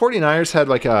 49ers had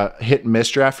like a hit and miss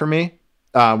draft for me.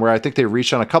 Where I think they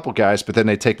reached on a couple guys, but then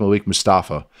they take Malik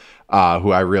Mustafa,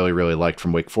 who I really, really liked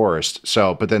from Wake Forest.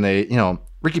 So, but then they,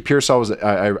 Ricky Pearsall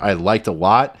I liked a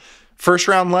lot. First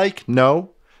round,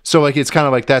 no. So it's kind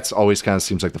of like that's always kind of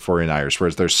seems like the 49ers,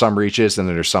 whereas there's some reaches and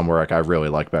then there's some where I really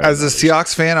like better. As a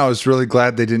Seahawks fan, I was really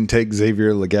glad they didn't take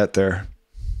Xavier Legette there.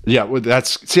 Yeah, well,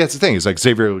 that's the thing. It's like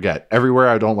Xavier Legette. Everywhere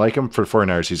I don't like him, for the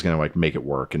 49ers, he's going to make it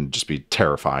work and just be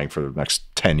terrifying for the next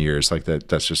 10 years.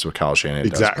 That's just what Kyle Shanahan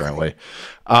does apparently.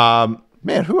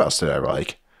 Man, who else did I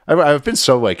like? I've been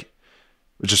so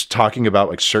just talking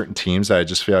about certain teams that I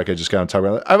just feel like I just got to talk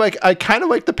about. I kind of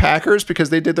like the Packers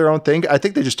because they did their own thing. I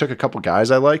think they just took a couple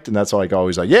guys I liked, and that's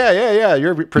always yeah,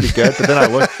 you're pretty good. But then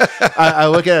I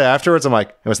look at it afterwards, I'm like,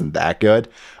 it wasn't that good.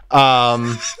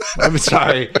 I'm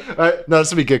sorry. No,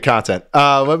 this will be good content.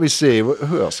 Let me see.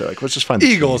 Who else? Let's just find the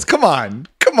Eagles. team.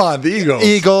 Come on, the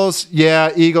Eagles.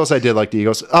 Eagles. I did like the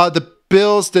Eagles. The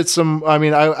Bills did some. I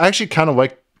actually kind of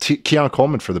like Keon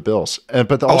Coleman for the Bills,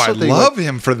 but also I love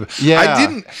him for the. Yeah, I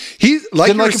didn't. He's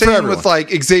like you were saying with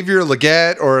Xavier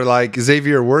Legette or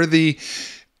Xavier Worthy.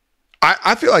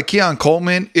 I feel like Keon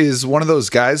Coleman is one of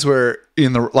those guys where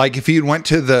if he went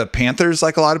to the Panthers,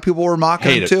 like a lot of people were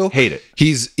mocking him too. Hate it.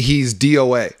 He's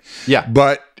DOA. Yeah.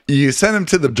 But you send him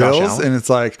to the Bills and it's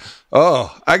like,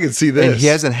 oh, I can see this. And he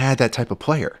hasn't had that type of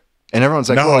player. And everyone's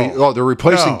like, they're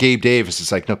replacing Gabe Davis.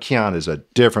 It's like, no, Keon is a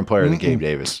different player than Gabe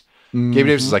Davis. Gabe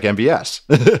Davis is like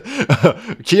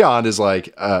MVS. Keon is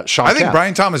like Sean. I think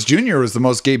Brian Thomas Jr. was the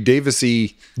most Gabe Davis-y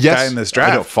guy in this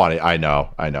draft. Funny. I know.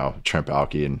 Trent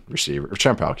Baalke and receiver.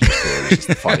 Trent Baalke is just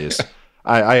the funniest.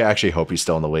 I actually hope he's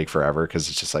still in the league forever because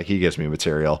it's just he gives me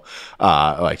material,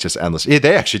 just endless. Yeah,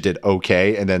 they actually did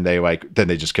okay, and then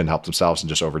they just couldn't help themselves and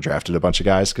just overdrafted a bunch of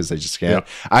guys because they just can't. Yep.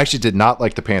 I actually did not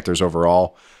like the Panthers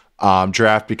overall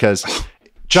draft because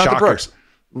Jonathan Brooks,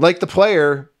 like the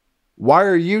player. Why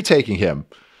are you taking him?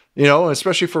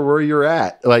 Especially for where you're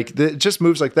at. It just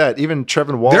moves like that. Even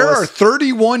Trevin Wallace. There are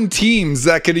 31 teams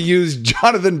that could have used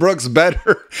Jonathan Brooks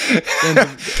better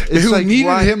who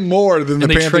needed him more than the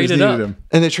Panthers needed him.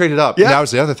 And they traded up. Yeah. And that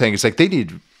was the other thing. It's they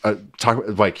need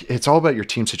it's all about your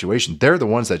team situation. They're the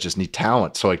ones that just need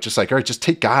talent. So all right, just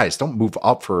take guys. Don't move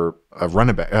up for a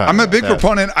running back. I'm a big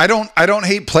proponent. I don't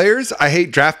hate players. I hate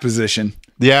draft position.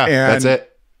 Yeah, that's it.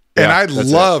 And I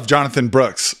love Jonathan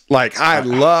Brooks. I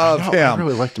love him. I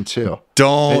really liked him too.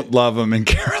 Don't love him in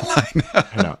Carolina.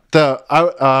 I know.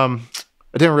 I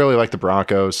didn't really like the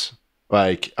Broncos.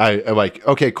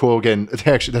 Okay, cool. Again,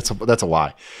 actually, that's a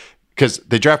lie because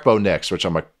they draft Bo Nix, which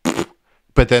I'm like,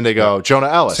 but then they go Jonah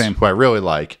Ellis, who I really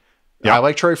like. Yeah. I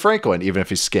like Troy Franklin, even if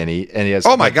he's skinny, and he has.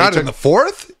 Oh my God! In the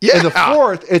 4th, in the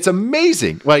 4th, it's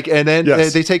amazing. And then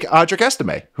they take Audric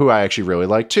Estime, who I actually really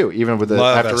like too, even with the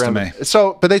Estime.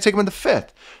 But they take him in the 5th.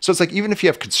 So it's even if you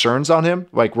have concerns on him,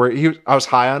 I was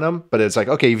high on him, but it's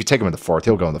okay if you take him in the 4th,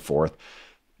 he'll go in the 4th.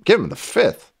 Get him in the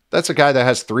 5th. That's a guy that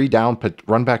has 3 down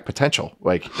run back potential,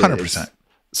 100%.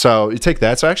 So you take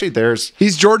that. So actually,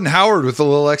 he's Jordan Howard with a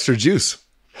little extra juice.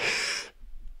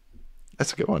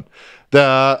 That's a good one.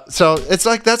 So it's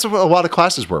that's what a lot of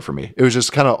classes were for me. It was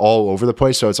just kind of all over the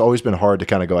place. So it's always been hard to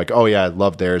kind of go oh yeah, I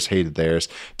love theirs, hated theirs.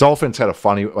 Dolphins had a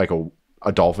funny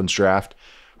a Dolphins draft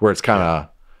where it's kind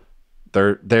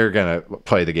of they're gonna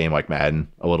play the game like Madden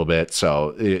a little bit.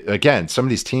 So again, some of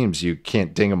these teams you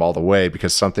can't ding them all the way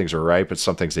because some things are right, but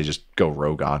some things they just go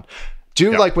rogue on.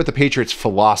 Like what the Patriots'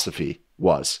 philosophy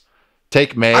was.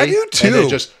 Take May. I do too. And then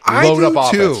just load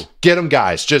up offense. Get them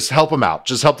guys. Just help them out.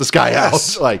 Just help this guy out.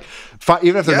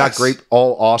 Even if they're not great,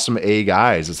 all awesome A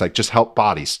guys, it's just help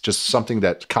bodies. Just something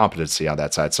that competency on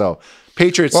that side. So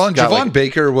Patriots. Well, and Javon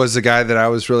Baker was a guy that I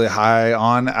was really high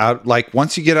on.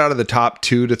 Once you get out of the top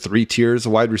 2 to 3 tiers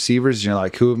of wide receivers, you're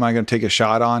who am I going to take a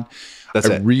shot on?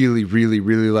 I really, really,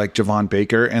 really like Javon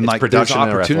Baker, and there's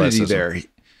opportunity there.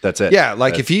 That's it. Yeah,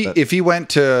 if he went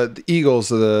to the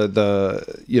Eagles,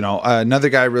 another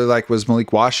guy I really liked was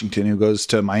Malik Washington, who goes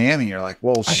to Miami. You're like,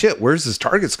 well, shit, where's his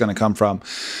targets going to come from?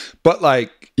 But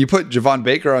you put Javon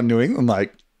Baker on New England,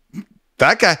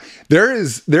 that guy. There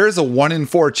is a 1 in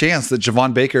 4 chance that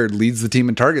Javon Baker leads the team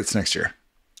in targets next year.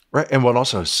 Right, and what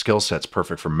also his skill set's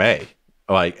perfect for May.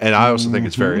 And I also think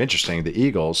it's very interesting. The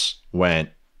Eagles went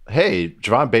hey,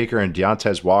 Javon Baker and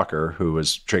Deontez Walker, who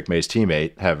was Drake May's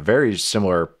teammate, have very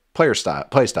similar play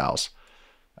styles.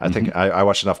 I think I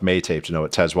watched enough May tape to know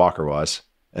what Tez Walker was.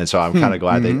 And so I'm kind of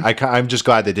glad I'm just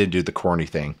glad they didn't do the corny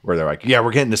thing where they're like, yeah,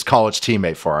 we're getting this college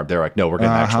teammate for him. They're like, no, we're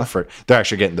getting they're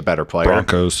actually getting the better player.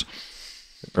 Broncos.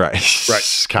 Right.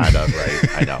 Kind of,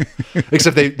 right. I know.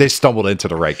 Except they stumbled into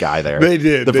the right guy there. They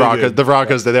did. The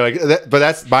Broncos, they're like, but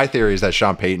that's my theory is that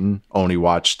Sean Payton only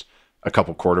watched a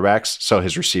couple quarterbacks. So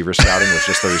his receiver scouting was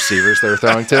just the receivers they were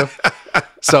throwing to.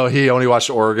 So he only watched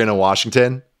Oregon and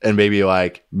Washington and maybe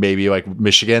like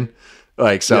Michigan.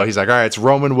 He's like, all right, it's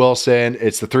Roman Wilson,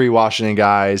 it's the 3 Washington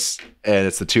guys, and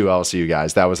it's the 2 LSU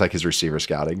guys. That was like his receiver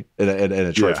scouting in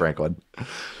a Troy Franklin.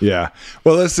 Yeah.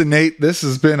 Well, listen, Nate, this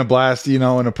has been a blast. In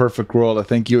a perfect world, I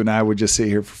think you and I would just sit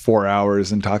here for 4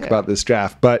 hours and talk about this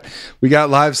draft. But we got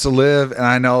lives to live, and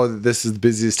I know that this is the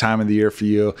busiest time of the year for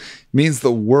you. It means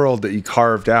the world that you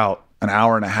carved out an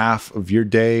hour and a half of your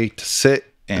day to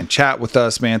sit and chat with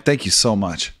us, man. Thank you so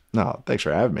much. No, thanks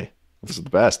for having me. This is the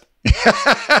best.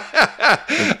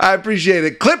 I appreciate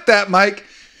it. Clip that, Mike.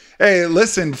 Hey,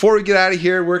 listen, before we get out of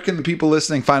here, where can the people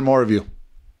listening find more of you?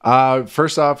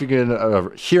 First off, you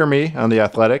can hear me on The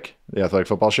Athletic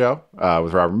Football Show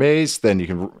with Robert Mays. Then you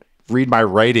can read my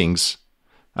writings.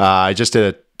 I just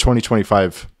did a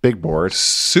 2025 big board.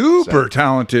 Super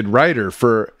talented writer,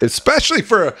 especially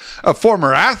for a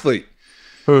former athlete.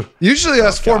 Usually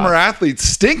us former athletes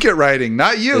stink at writing,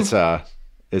 not you.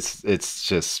 It's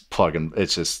just plug-in.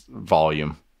 It's just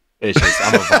volume. It's just,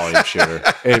 I'm a volume shooter.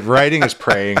 Writing is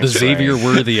praying. The Xavier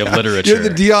Worthy of literature. You're the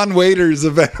Deion Waiters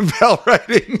of NFL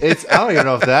writing. I don't even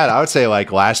know if that. I would say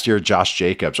like last year, Josh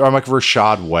Jacobs, or I'm like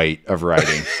Rashad White of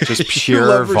writing. Just pure you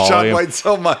love volume. Rashad White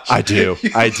so much. I do.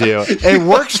 It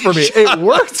works for me. It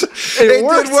worked. It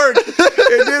did work.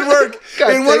 It did work.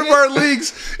 In one of our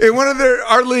leagues,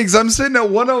 our leagues, I'm sitting at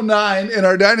 109 in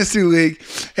our dynasty league,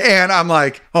 and I'm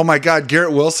like, oh my God,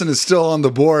 Garrett Wilson is still on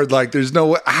the board. Like, there's no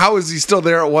way. How is he still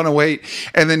there at 108?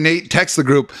 And then Nate texts the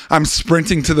group. I'm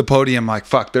sprinting to the podium. Like,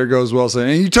 fuck, there goes Wilson.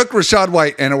 And you took Rashad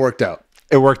White, and it worked out.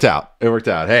 It worked out.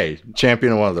 Hey,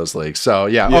 champion in one of those leagues. So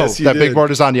yeah. Yes, that big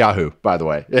board is on Yahoo, by the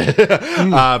way.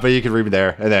 But you can read me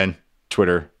there. And then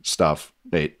Twitter stuff,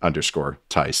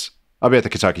 Nate_Tice. I'll be at the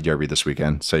Kentucky Derby this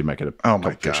weekend, so you might get a oh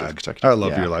my God. Kentucky. I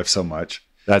love your life so much.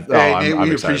 Nate,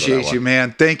 we appreciate you,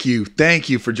 man. Thank you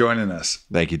for joining us.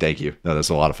 Thank you. No, that's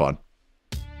a lot of fun.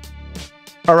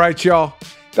 All right, y'all.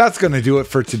 That's going to do it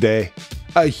for today.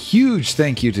 A huge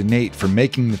thank you to Nate for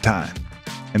making the time.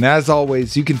 And as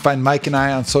always, you can find Mike and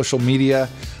I on social media.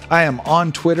 I am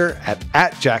on Twitter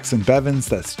at Jacson Bevins.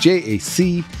 That's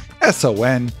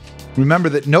JACSON. Remember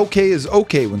that no K is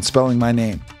okay when spelling my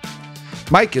name.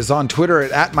 Mike is on Twitter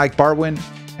at Mike Barwin,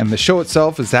 and the show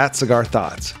itself is at Cigar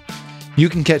Thoughts. You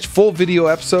can catch full video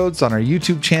episodes on our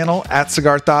YouTube channel at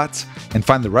Cigar Thoughts and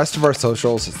find the rest of our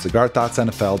socials at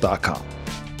cigarthoughtsnfl.com.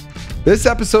 This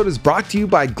episode is brought to you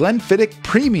by Glenfiddich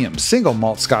Premium Single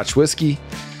Malt Scotch Whiskey.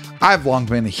 I've long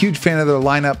been a huge fan of their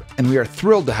lineup, and we are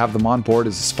thrilled to have them on board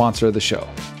as a sponsor of the show.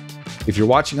 If you're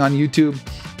watching on YouTube,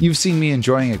 you've seen me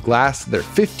enjoying a glass of their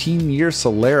 15-year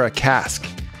Solera cask.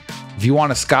 If you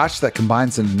want a scotch that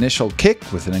combines an initial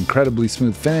kick with an incredibly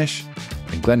smooth finish,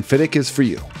 then Glenfiddich is for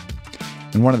you.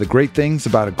 And one of the great things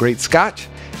about a great scotch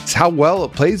is how well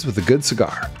it plays with a good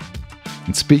cigar.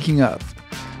 And speaking of,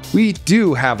 we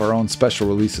do have our own special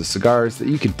release of cigars that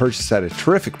you can purchase at a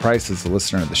terrific price as a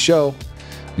listener of the show.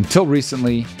 Until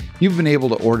recently, you've been able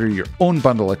to order your own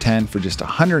bundle of 10 for just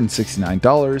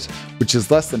 $169, which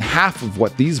is less than half of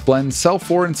what these blends sell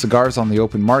for in cigars on the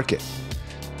open market.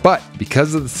 But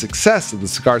because of the success of the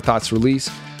Cigar Thoughts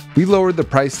release, we lowered the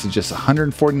price to just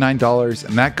 $149,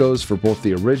 and that goes for both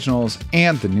the originals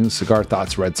and the new Cigar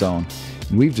Thoughts Red Zone,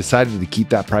 and we've decided to keep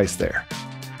that price there.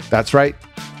 That's right,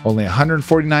 only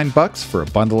 $149 for a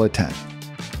bundle of 10.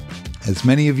 As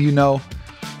many of you know,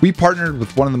 we partnered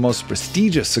with one of the most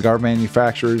prestigious cigar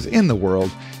manufacturers in the world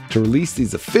to release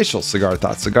these official Cigar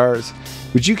Thoughts cigars,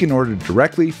 which you can order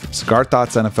directly from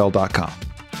cigarthoughtsnfl.com.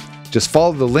 Just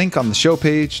follow the link on the show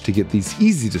page to get these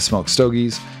easy-to-smoke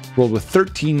stogies rolled with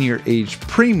 13-year aged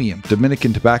premium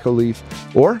Dominican tobacco leaf,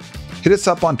 or hit us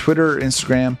up on Twitter or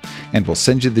Instagram and we'll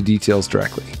send you the details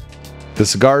directly. The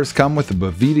cigars come with a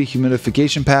Boveda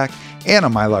humidification pack and a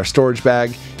Mylar storage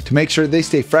bag to make sure they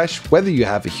stay fresh whether you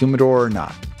have a humidor or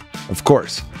not. Of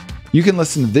course, you can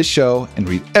listen to this show and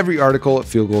read every article at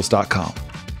fieldgoals.com.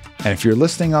 And if you're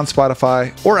listening on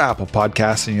Spotify or Apple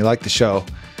Podcasts and you like the show,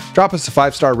 drop us a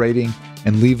 5-star rating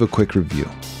and leave a quick review.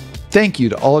 Thank you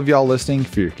to all of y'all listening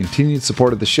for your continued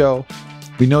support of the show.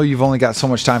 We know you've only got so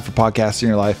much time for podcasts in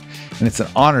your life, and it's an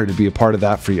honor to be a part of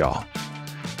that for y'all.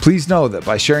 Please know that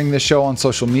by sharing this show on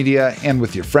social media and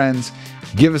with your friends,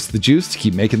 give us the juice to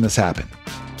keep making this happen.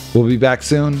 We'll be back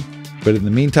soon, but in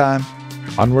the meantime,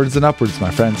 onwards and upwards, my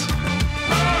friends.